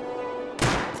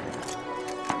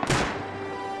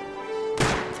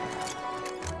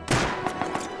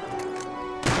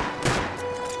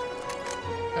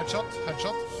 Headshot.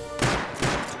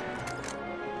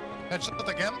 Headshot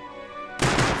again.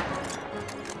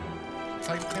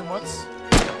 Tagged him once.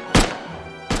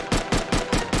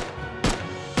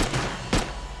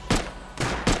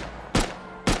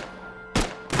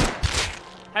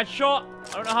 Headshot.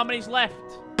 I don't know how many's left.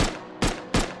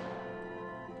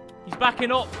 He's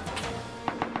backing up.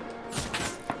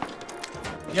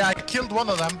 Yeah, I killed one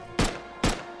of them.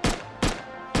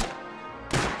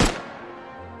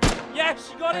 Yes,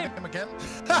 you got him. Him again.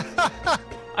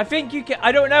 I think you can.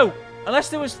 I don't know. Unless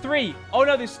there was 3. Oh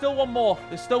no, there's still one more.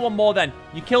 There's still one more then.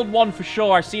 You killed one for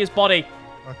sure. I see his body.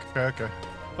 Okay.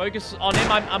 Focus on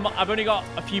him. I've only got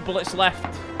a few bullets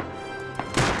left.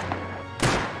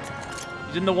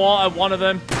 He's in the water, one of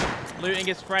them. Looting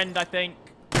his friend, I think.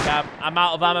 Yeah, I'm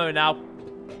out of ammo now.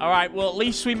 Alright, well at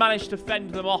least we managed to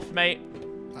fend them off, mate.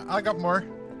 I got more.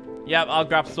 Yep, I'll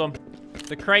grab some.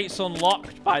 The crate's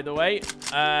unlocked, by the way.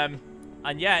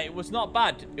 And yeah, it was not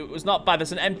bad. It was not bad.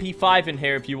 There's an MP5 in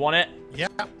here if you want it. Yeah,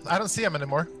 I don't see them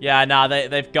anymore. Yeah, nah,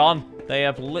 they've gone. They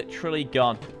have literally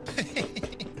gone.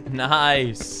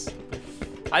 Nice.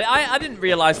 I didn't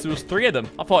realize there was 3 of them.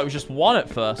 I thought it was just 1 at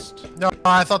first. No,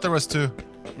 I thought there was 2.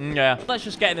 Yeah. Let's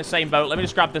just get in the same boat. Let me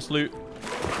just grab this loot.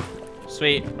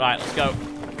 Sweet. Right, let's go.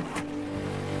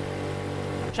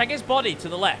 Check his body to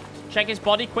the left. Check his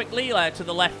body quickly to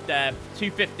the left.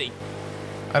 250.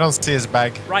 I don't see his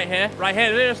bag. Right here. Right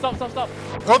here. Stop.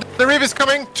 Oh, the rib is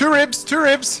coming. 2 ribs.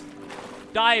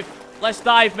 Dive. Let's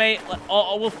dive, mate.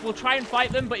 Or we'll try and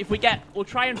fight them, but if we get... We'll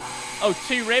try and... Oh,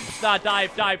 2 ribs? Nah,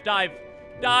 dive.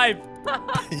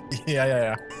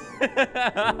 Yeah.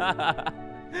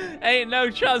 Ain't no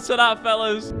chance of that,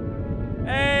 fellas.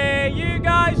 Hey, you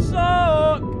guys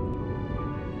suck.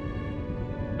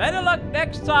 Better luck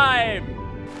next time.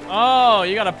 Oh,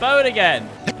 you got a boat again.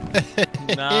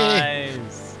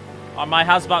 Nice. Oh, my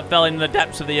hazmat fell in the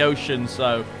depths of the ocean,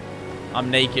 so I'm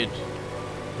naked.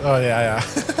 Oh, yeah.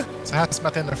 It's a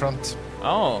hazmat in the front.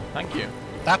 Oh, thank you.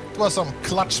 That was some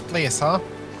clutch place, huh?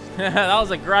 That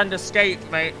was a grand escape,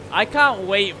 mate. I can't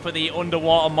wait for the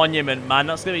underwater monument, man.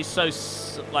 That's gonna be so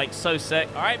sick.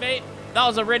 All right, mate. That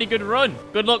was a really good run.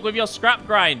 Good luck with your scrap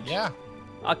grind. Yeah.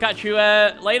 I'll catch you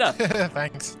later.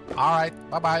 Thanks. All right.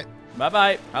 Bye-bye.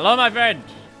 Bye-bye. Hello, my friend.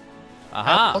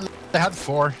 Aha. I had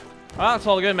 4. Oh, that's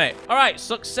all good, mate. All right,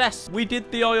 success. We did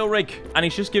the oil rig, and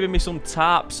he's just giving me some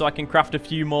tarps so I can craft a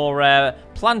few more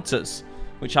planters,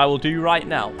 which I will do right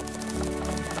now.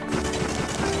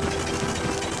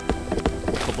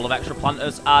 Couple of extra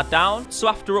planters are down. So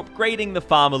after upgrading the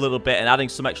farm a little bit and adding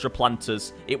some extra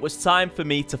planters, it was time for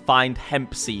me to find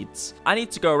hemp seeds. I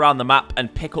need to go around the map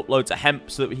and pick up loads of hemp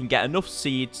so that we can get enough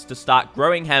seeds to start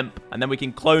growing hemp, and then we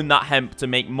can clone that hemp to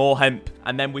make more hemp,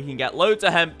 and then we can get loads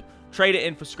of hemp, trade it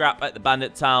in for scrap at the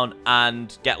bandit town,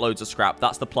 and get loads of scrap.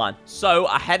 That's the plan. So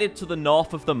I headed to the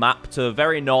north of the map, to the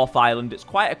very north island. It's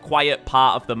quite a quiet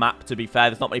part of the map, to be fair.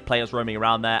 There's not many players roaming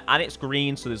around there, and it's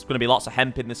green, so there's going to be lots of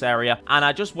hemp in this area. And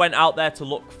I just went out there to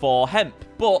look for hemp.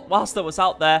 But whilst I was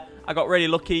out there, I got really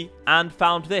lucky and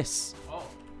found this. Oh.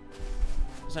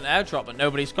 There's an airdrop that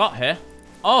nobody's got here.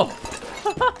 Oh.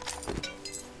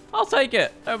 I'll take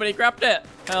it. Nobody grabbed it.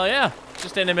 Hell yeah.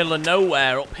 Just in the middle of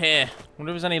nowhere up here.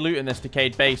 Wonder if there's any loot in this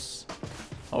decayed base.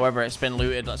 However, it's been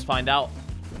looted. Let's find out.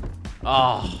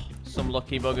 Oh, some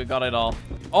lucky bugger got it all.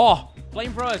 Oh,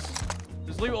 flamethrowers.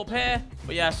 There's loot up here.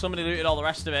 But yeah, somebody looted all the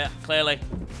rest of it, clearly.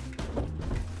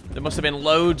 There must have been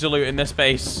loads of loot in this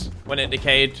base when it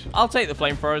decayed. I'll take the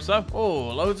flamethrowers, though. Oh,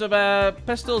 loads of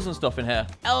pistols and stuff in here.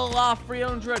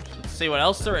 LR300. Let's see what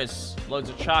else there is. Loads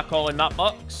of charcoal in that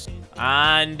box.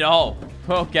 And, oh,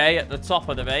 okay, at the top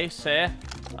of the base here.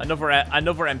 Another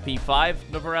MP5.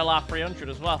 Another LR300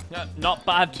 as well. Yeah, not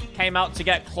bad. Came out to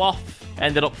get cloth.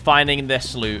 Ended up finding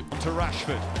this loot. To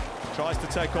Rashford. Tries to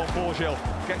take on Borgil.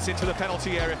 Gets into the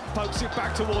penalty area. Pokes it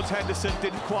back towards Henderson.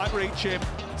 Didn't quite reach him.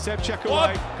 Seb check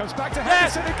away. Comes back to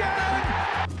Henderson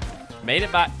again. Made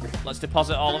it back. Let's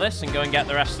deposit all of this and go and get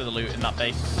the rest of the loot in that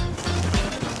base.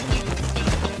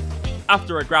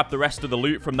 After I grabbed the rest of the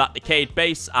loot from that decayed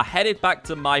base, I headed back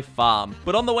to my farm.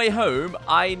 But on the way home,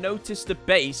 I noticed a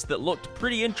base that looked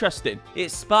pretty interesting. It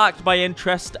sparked my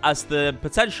interest as the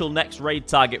potential next raid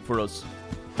target for us.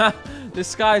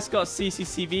 This guy's got a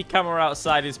CCTV camera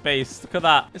outside his base. Look at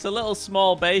that. It's a little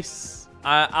small base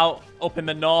out up in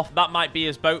the north. That might be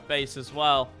his boat base as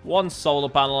well. One solar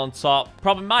panel on top.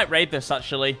 Probably might raid this,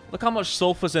 actually. Look how much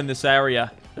sulfur's in this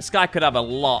area. This guy could have a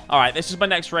lot. All right, this is my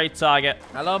next raid target.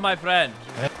 Hello, my friend.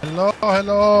 Hello,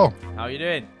 hello. How you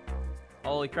doing?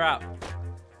 Holy crap.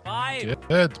 5.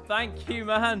 Good. Thank you,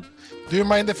 man. Do you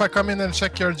mind if I come in and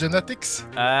check your genetics?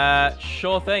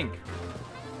 Sure thing.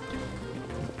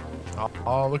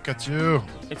 Oh, look at you.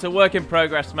 It's a work in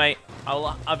progress, mate.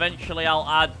 Eventually I'll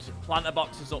add planter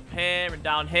boxes up here and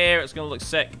down here. It's going to look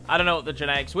sick. I don't know what the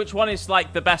genetics. Which one is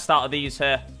like the best out of these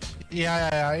here?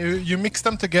 Yeah. You mix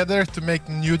them together to make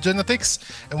new genetics,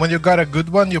 and when you got a good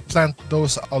one, you plant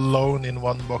those alone in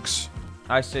one box.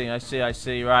 I see.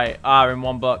 Right. In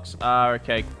one box.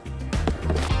 Okay.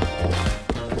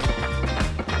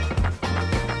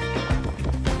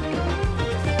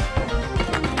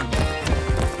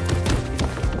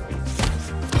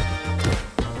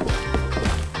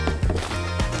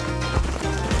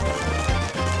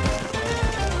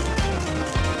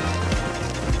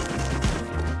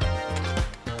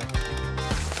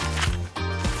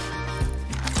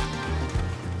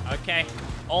 Okay,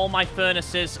 all my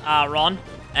furnaces are on,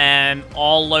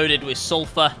 all loaded with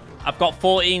sulfur. I've got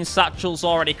 14 satchels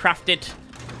already crafted.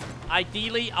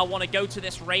 Ideally, I want to go to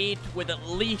this raid with at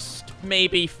least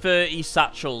maybe 30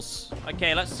 satchels.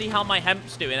 Okay, let's see how my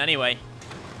hemp's doing anyway.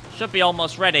 Should be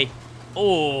almost ready.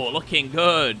 Oh, looking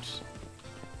good.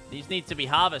 These need to be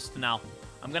harvested now.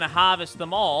 I'm going to harvest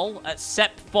them all,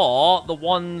 except for the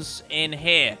ones in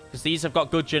here, because these have got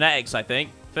good genetics, I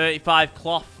think. 35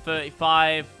 cloth,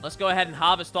 35. Let's go ahead and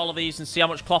harvest all of these and see how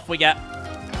much cloth we get.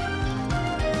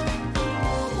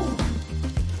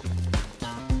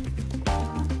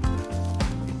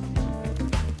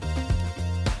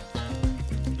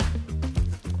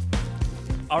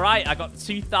 Alright, I got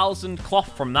 2,000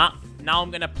 cloth from that. Now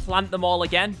I'm going to plant them all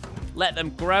again, let them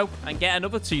grow, and get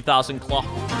another 2,000 cloth.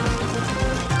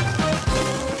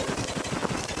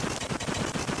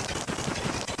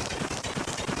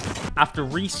 After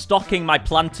restocking my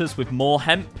planters with more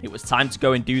hemp, it was time to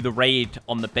go and do the raid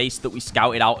on the base that we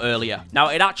scouted out earlier. Now,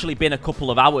 it had actually been a couple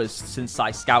of hours since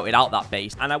I scouted out that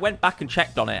base, and I went back and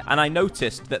checked on it, and I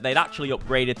noticed that they'd actually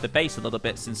upgraded the base a little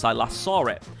bit since I last saw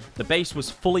it. The base was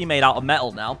fully made out of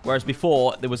metal now, whereas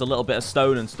before, there was a little bit of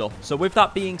stone and stuff. So with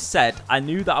that being said, I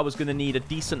knew that I was going to need a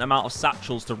decent amount of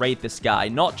satchels to raid this guy.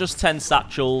 Not just 10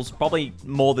 satchels, probably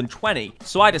more than 20.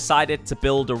 So I decided to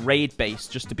build a raid base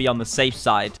just to be on the safe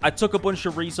side. I took a bunch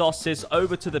of resources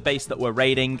over to the base that we're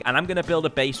raiding, and I'm going to build a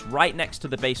base right next to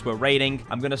the base we're raiding.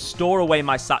 I'm going to store away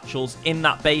my satchels in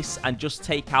that base and just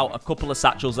take out a couple of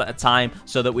satchels at a time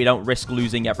so that we don't risk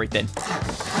losing everything.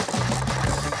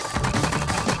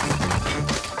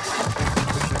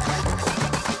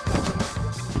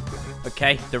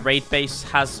 Okay, the raid base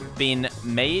has been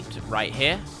made right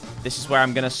here. This is where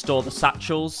I'm going to store the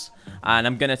satchels, and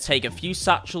I'm going to take a few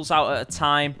satchels out at a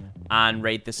time and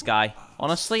raid this guy.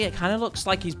 Honestly, it kind of looks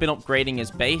like he's been upgrading his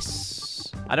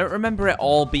base. I don't remember it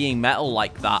all being metal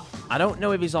like that. I don't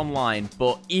know if he's online,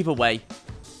 but either way,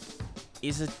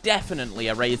 he's definitely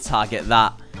a raid target.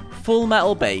 That full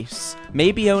metal base,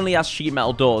 maybe he only has sheet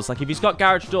metal doors. Like, if he's got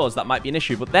garage doors, that might be an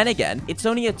issue. But then again, it's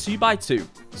only a 2x2.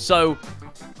 So,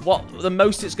 what the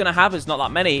most it's going to have is not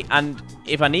that many. And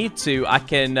if I need to, I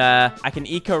can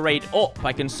eco raid up.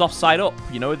 I can soft side up,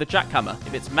 you know, with the jackhammer,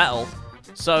 if it's metal.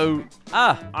 So,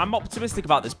 I'm optimistic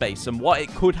about this base and what it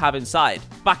could have inside.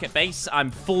 Back at base, I'm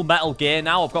full metal gear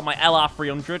now. I've got my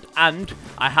LR300 and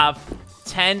I have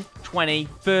 10, 20,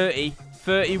 30,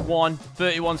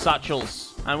 31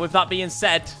 satchels. And with that being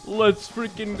said, let's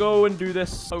freaking go and do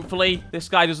this. Hopefully, this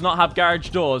guy does not have garage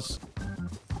doors.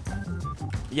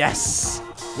 Yes,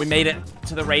 we made it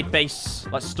to the raid base.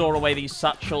 Let's store away these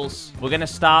satchels. We're going to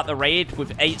start the raid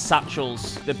with 8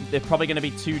 satchels. They're probably going to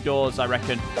be 2 doors, I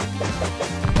reckon.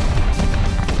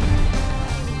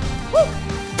 Woo!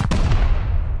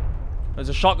 There's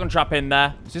a shotgun trap in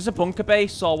there. Is this a bunker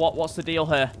base or what? What's the deal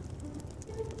here?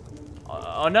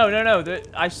 Oh, no.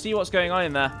 I see what's going on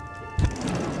in there.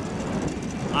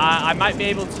 I might be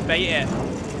able to bait it.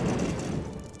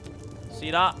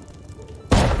 See that?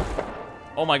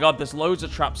 Oh my god, there's loads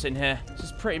of traps in here. This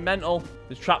is pretty mental.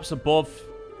 There's traps above.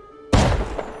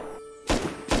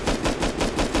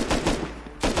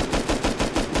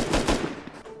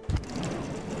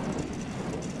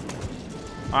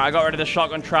 Alright, I got rid of the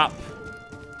shotgun trap.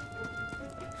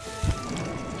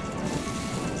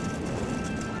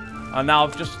 And now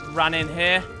I've just ran in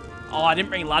here. Oh, I didn't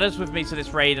bring ladders with me to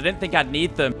this raid. I didn't think I'd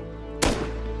need them.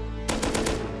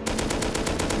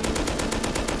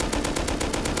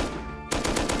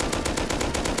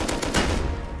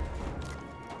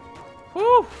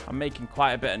 Whew. I'm making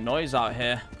quite a bit of noise out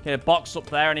here. Okay, a box up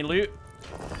there. Any loot?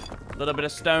 A little bit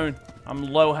of stone. I'm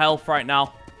low health right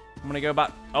now. I'm going to go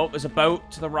back. Oh, there's a boat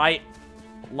to the right.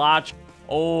 Large.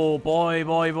 Oh, boy.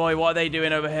 What are they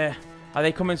doing over here? Are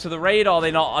they coming to the raid or are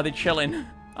they not? Are they chilling?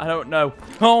 I don't know.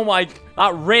 Oh my,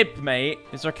 that rib, mate.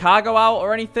 Is there cargo out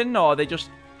or anything? Or are they just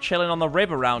chilling on the rib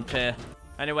around here?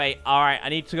 Anyway, alright, I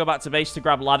need to go back to base to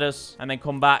grab ladders and then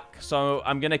come back. So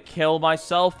I'm going to kill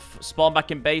myself, spawn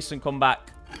back in base and come back.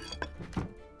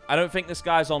 I don't think this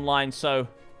guy's online, so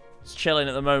it's chilling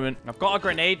at the moment. I've got a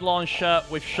grenade launcher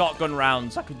with shotgun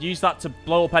rounds. I could use that to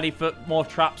blow up any more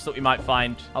traps that we might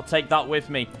find. I'll take that with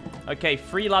me. Okay,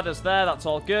 3 ladders there. That's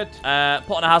all good. Put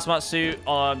on a hazmat suit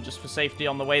just for safety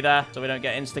on the way there so we don't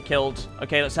get insta-killed.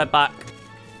 Okay, let's head back.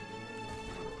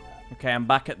 Okay, I'm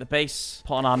back at the base.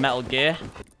 Put on our metal gear.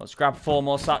 Let's grab 4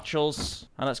 more satchels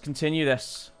and let's continue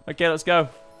this. Okay, let's go.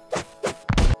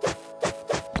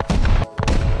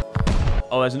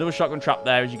 Oh, there's another shotgun trap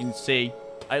there, as you can see.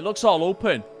 It looks all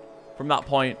open from that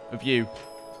point of view.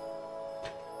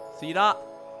 See that?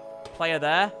 Player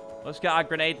there. Let's get our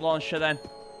grenade launcher then.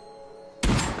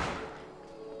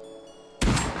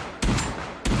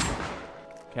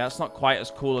 Okay, that's not quite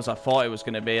as cool as I thought it was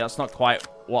going to be. That's not quite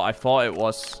what I thought it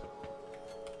was.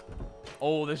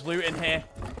 Oh, there's loot in here.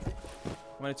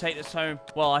 I'm going to take this home.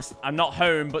 Well, I'm not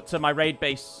home, but to my raid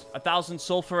base. 1,000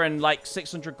 sulfur and like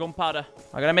 600 gunpowder.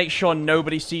 I'm going to make sure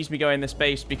nobody sees me go in this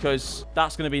base because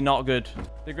that's going to be not good.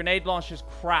 The grenade launcher's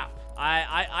crap.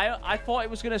 I thought it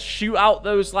was going to shoot out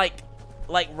those like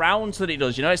rounds that it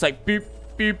does. You know, it's like boop,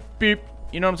 boop, boop.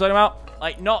 You know what I'm talking about?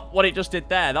 Like, not what it just did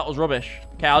there. That was rubbish.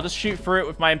 Okay, I'll just shoot through it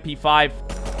with my MP5.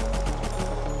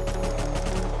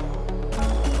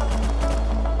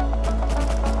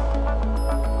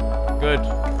 Good.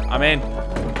 I'm in.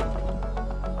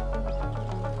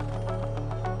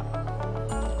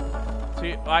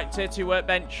 Right, tier 2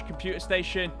 workbench, computer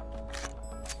station.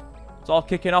 It's all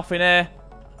kicking off in here.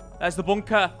 There's the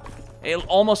bunker. It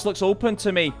almost looks open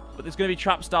to me, but there's going to be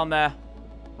traps down there.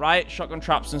 Right? Shotgun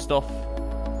traps and stuff.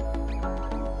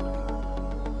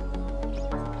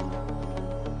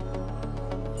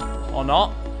 Or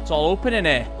not. It's all open in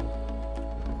here.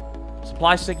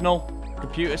 Supply signal.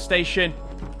 Computer station.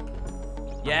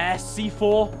 Yes,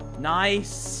 C4.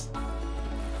 Nice.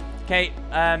 Okay,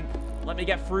 let me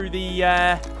get through the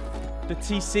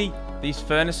TC. These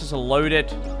furnaces are loaded.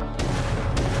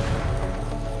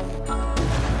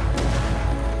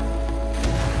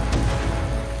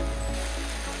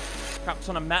 Crap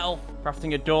ton of metal.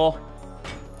 Crafting a door.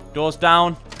 Doors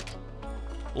down.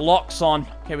 Locks on.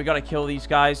 Okay, we gotta kill these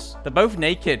guys. They're both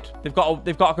naked. They've got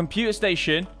a computer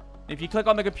station. If you click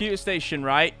on the computer station,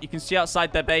 right, you can see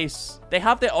outside their base. They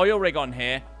have their oil rig on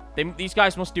here. These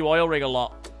guys must do oil rig a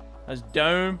lot. There's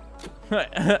dome.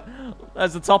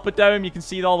 There's the top of dome. You can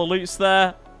see all the loots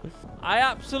there. I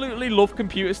absolutely love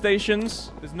computer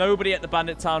stations. There's nobody at the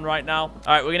bandit town right now. All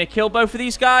right, we're going to kill both of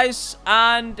these guys.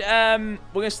 And we're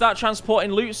going to start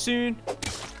transporting loot soon.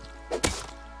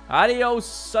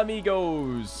 Adios,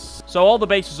 amigos. So all the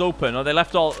base is open, or they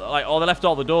left all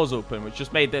the doors open, which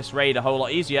just made this raid a whole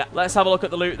lot easier. Let's have a look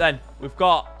at the loot then. We've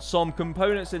got some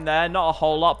components in there, not a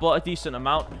whole lot, but a decent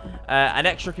amount. An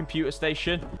extra computer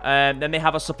station. Then they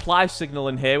have a supply signal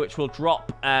in here, which will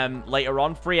drop later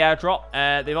on. Free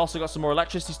airdrop. They've also got some more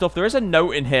electricity stuff. There is a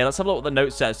note in here. Let's have a look what the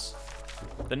note says.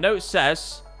 The note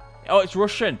says... Oh, it's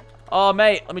Russian. Oh,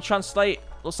 mate, let me translate.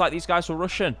 Looks like these guys were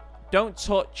Russian. Don't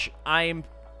touch. I'm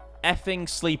effing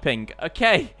sleeping.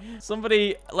 Okay.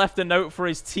 Somebody left a note for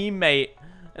his teammate,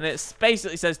 and it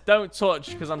basically says, don't touch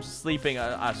because I'm sleeping,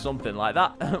 or something like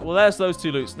that. Well, there's those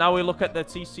two loots. Now we look at the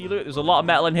TC loot. There's a lot of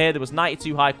metal in here. There was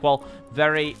 92 high qual.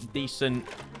 Very decent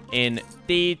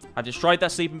indeed. I destroyed their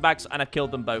sleeping bags, and I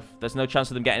killed them both. There's no chance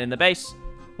of them getting in the base.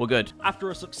 We're good. After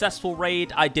a successful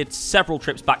raid, I did several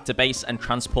trips back to base and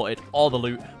transported all the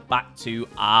loot back to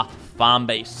our farm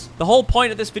base. The whole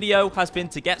point of this video has been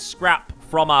to get scrap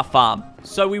from our farm.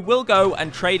 So we will go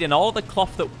and trade in all of the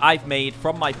cloth that I've made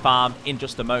from my farm in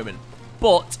just a moment.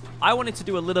 But I wanted to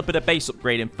do a little bit of base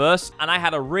upgrading first, and I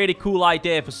had a really cool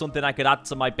idea for something I could add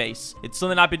to my base. It's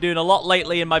something I've been doing a lot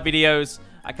lately in my videos.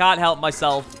 I can't help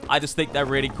myself. I just think they're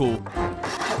really cool.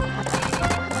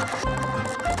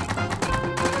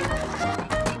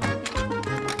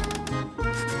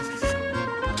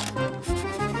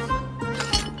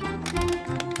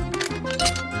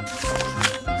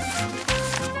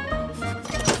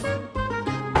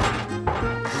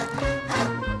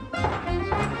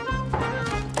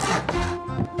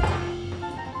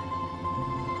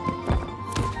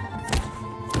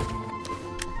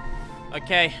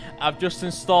 Okay, I've just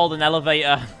installed an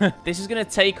elevator. This is going to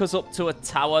take us up to a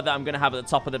tower that I'm going to have at the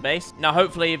top of the base. Now,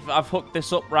 hopefully, if I've hooked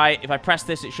this up right, if I press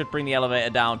this, it should bring the elevator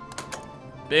down.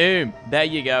 Boom. There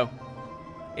you go.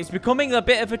 It's becoming a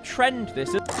bit of a trend,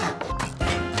 this is...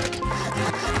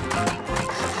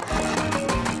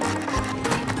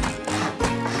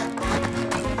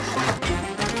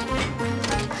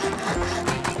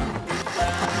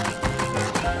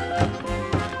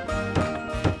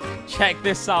 Check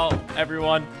this out,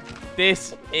 everyone.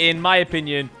 This, in my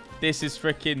opinion, this is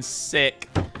freaking sick.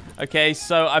 Okay,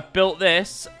 so I've built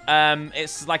this.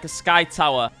 It's like a sky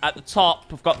tower. At the top,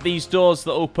 I've got these doors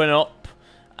that open up.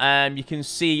 You can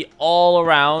see all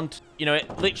around. You know,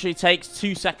 it literally takes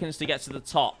 2 seconds to get to the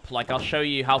top. Like, I'll show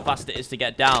you how fast it is to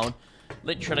get down.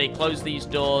 Literally, close these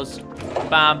doors.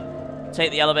 Bam.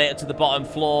 Take the elevator to the bottom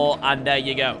floor, and there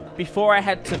you go. Before I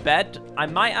head to bed, I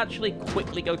might actually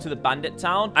quickly go to the bandit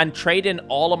town and trade in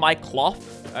all of my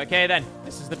cloth. Okay, then.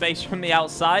 This is the base from the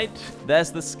outside.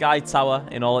 There's the sky tower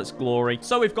in all its glory.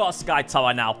 So we've got a sky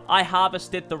tower now. I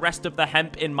harvested the rest of the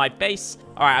hemp in my base.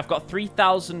 All right, I've got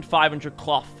 3,500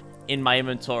 cloth in my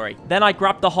inventory. Then I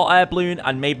grabbed the hot air balloon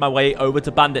and made my way over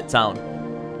to bandit town.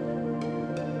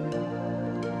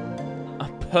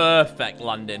 Perfect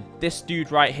landing. This dude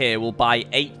right here will buy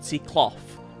 80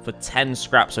 cloth for 10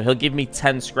 scrap. So he'll give me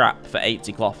 10 scrap for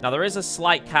 80 cloth. Now, there is a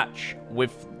slight catch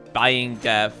with buying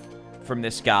from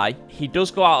this guy. He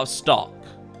does go out of stock.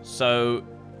 So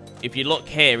if you look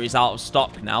here, he's out of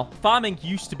stock now. Farming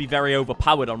used to be very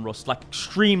overpowered on Rust, like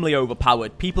extremely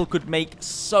overpowered. People could make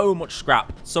so much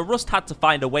scrap. So Rust had to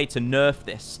find a way to nerf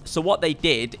this. So what they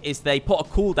did is they put a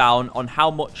cooldown on how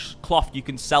much cloth you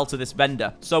can sell to this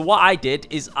vendor. So what I did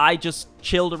is I just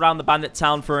chilled around the bandit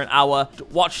town for an hour,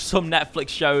 watched some Netflix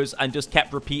shows, and just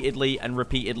kept repeatedly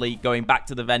going back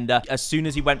to the vendor. As soon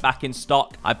as he went back in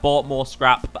stock, I bought more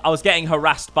scrap. But I was getting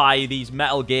harassed by these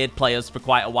Metal Geared players for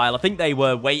quite a while. I think they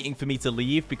were waiting for me to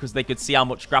leave because they could see how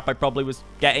much scrap I probably was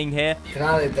getting here.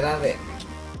 Trade.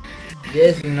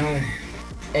 Yes, no.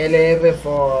 LR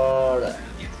for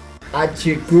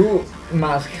HQ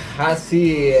más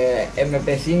Hasi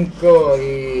MP5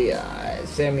 y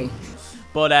Semi.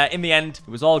 But in the end, it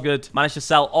was all good. Managed to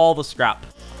sell all the scrap.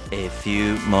 A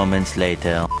few moments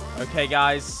later. Okay,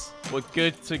 guys. We're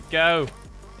good to go.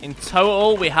 In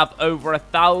total, we have over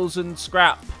 1,000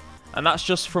 scrap. And that's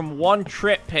just from one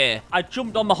trip here. I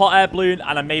jumped on the hot air balloon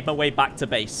and I made my way back to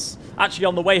base. Actually,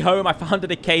 on the way home, I found a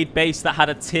decayed base that had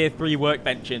a tier 3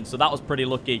 workbench in. So that was pretty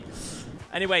lucky.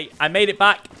 Anyway, I made it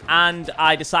back, and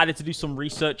I decided to do some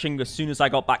researching as soon as I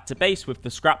got back to base with the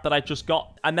scrap that I just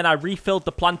got. And then I refilled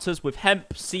the planters with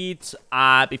hemp seeds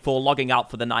before logging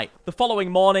out for the night. The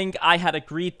following morning, I had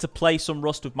agreed to play some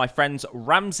Rust with my friends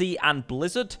Ramsey and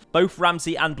Blizzard. Both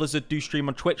Ramsey and Blizzard do stream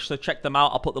on Twitch, so check them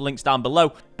out. I'll put the links down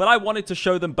below. But I wanted to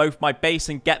show them both my base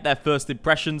and get their first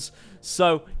impressions.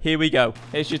 So here we go.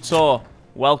 Here's your tour.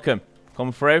 Welcome.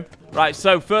 Come through. Right,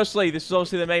 so firstly, this is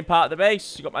obviously the main part of the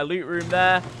base. You got my loot room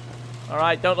there. All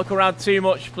right, don't look around too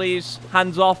much, please.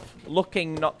 Hands off.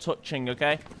 Looking, not touching,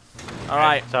 okay? All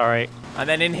right. Sorry. And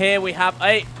then in here we have...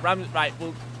 Hey, right,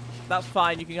 well, that's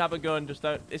fine. You can have a gun. Just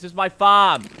don't... This is my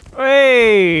farm.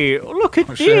 Hey, look at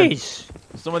this.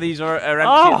 Some of these are empty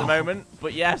at the moment.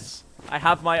 But yes, I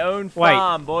have my own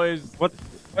farm, boys.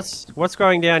 What's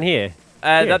going down here?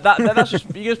 That's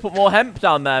just... You just put more hemp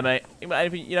down there, mate.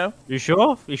 Anything, you know? You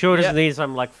sure? You sure it doesn't need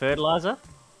some, like, fertilizer?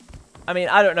 I mean,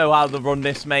 I don't know how to run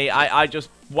this, mate. I just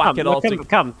whack it all together.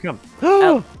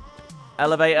 Come.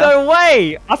 Elevator. No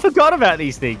way! I forgot about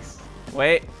these things.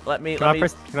 Wait, let me... Can I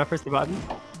press the button?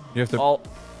 You have to... All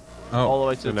the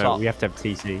way to the top. We have to have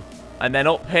TC. And then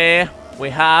up here, we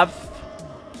have...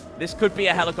 This could be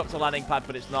a helicopter landing pad,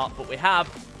 but it's not. But we have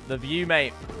the view,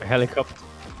 mate. A helicopter.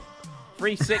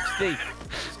 360.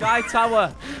 Sky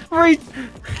Tower. I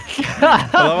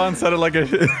love how instead of like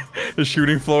a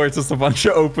shooting floor, it's just a bunch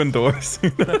of open doors.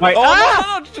 Wait,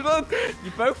 no,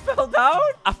 you both fell down?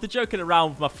 After joking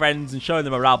around with my friends and showing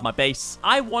them around my base,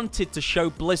 I wanted to show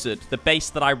Blizzard the base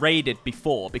that I raided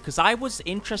before because I was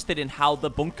interested in how the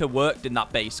bunker worked in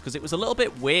that base because it was a little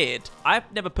bit weird. I've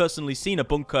never personally seen a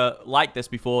bunker like this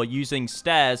before using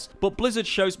stairs, but Blizzard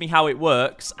shows me how it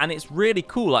works and it's really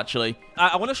cool actually.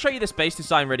 I want to show you this base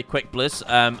design really quick, Blizz,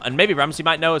 and maybe Ramsey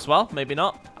might know as well, maybe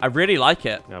not. I really like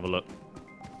it. Have a look.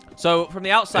 So from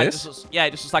the outside, it just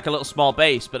looks like a little small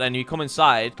base, but then you come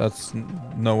inside. That's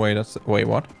no way. Wait,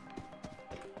 what?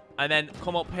 And then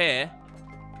come up here,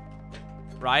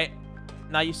 right?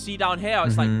 Now you see down here,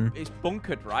 it's like it's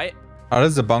bunkered, right? How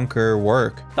does the bunker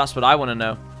work? That's what I want to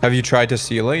know. Have you tried to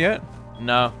seal it yet?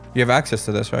 No. You have access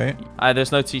to this, right?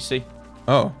 There's no TC.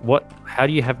 Oh. What? How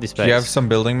do you have this base? Do you have some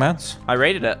building mats? I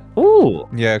raided it. Ooh.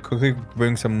 Yeah, quickly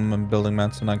bring some building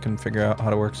mats and I can figure out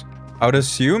how it works. I would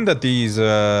assume that these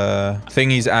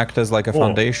thingies act as like a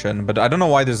foundation, but I don't know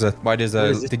why there's a...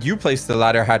 Did you place the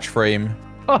ladder hatch frame?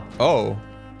 Oh.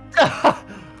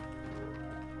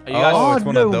 It's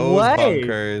one of those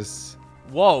bunkers.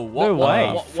 Whoa,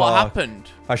 what happened?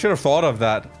 I should have thought of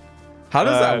that. How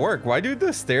does that work? Why do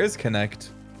the stairs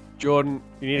connect? Jordan,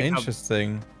 you need to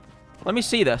Interesting. Let me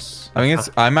see this. I mean,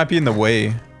 I might be in the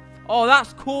way. Oh,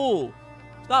 that's cool.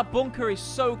 That bunker is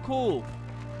so cool.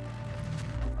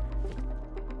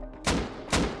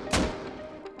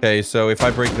 Okay, so if I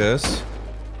break this,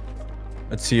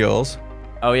 it seals.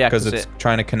 Oh, yeah. Because it's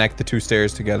trying to connect the two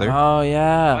stairs together. Oh,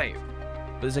 yeah. Wait.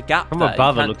 There's a gap From there.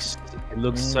 above, it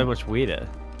looks so much weirder.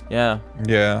 Yeah.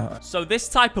 Yeah. So this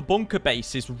type of bunker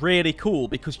base is really cool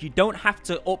because you don't have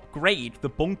to upgrade the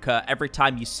bunker every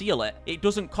time you seal it. It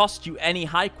doesn't cost you any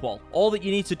high qual. All that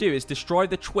you need to do is destroy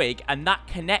the twig and that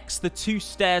connects the two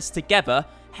stairs together,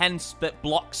 hence that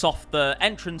blocks off the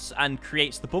entrance and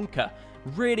creates the bunker.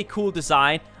 Really cool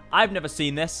design. I've never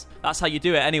seen this. That's how you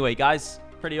do it anyway, guys.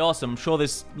 Pretty awesome. I'm sure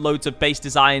there's loads of base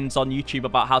designs on YouTube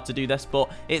about how to do this,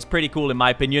 but it's pretty cool in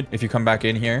my opinion. If you come back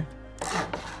in here,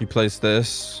 you place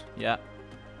this. Yeah.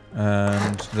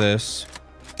 And this.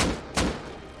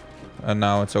 And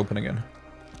now it's open again.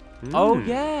 Oh,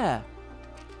 yeah.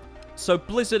 So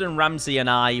Blizzard and Ramsey and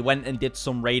I went and did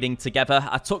some raiding together.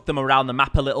 I took them around the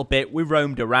map a little bit. We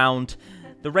roamed around.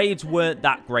 The raids weren't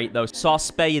that great though, so I'll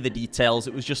spare you the details.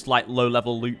 It was just like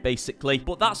low-level loot basically.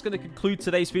 But that's going to conclude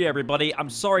today's video, everybody. I'm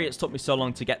sorry it's took me so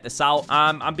long to get this out.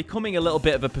 I'm becoming a little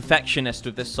bit of a perfectionist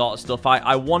with this sort of stuff.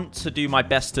 I want to do my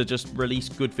best to just release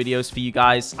good videos for you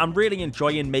guys. I'm really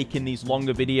enjoying making these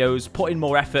longer videos, putting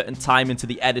more effort and time into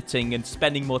the editing, and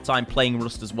spending more time playing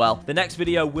Rust as well. The next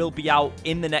video will be out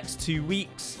in the next 2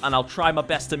 weeks, and I'll try my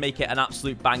best to make it an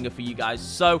absolute banger for you guys.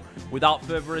 So, without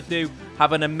further ado,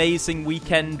 have an amazing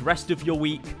weekend. Rest of your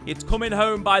week. It's coming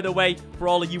home, by the way, for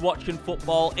all of you watching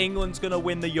football. England's gonna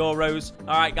win the Euros.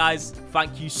 All right, guys,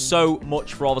 thank you so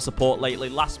much for all the support lately.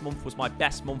 Last month was my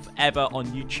best month ever on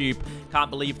YouTube. Can't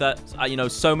believe that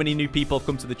so many new people have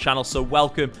come to the channel, so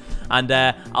welcome, and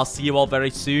I'll see you all very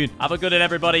soon. Have a good one,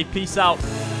 everybody. Peace out.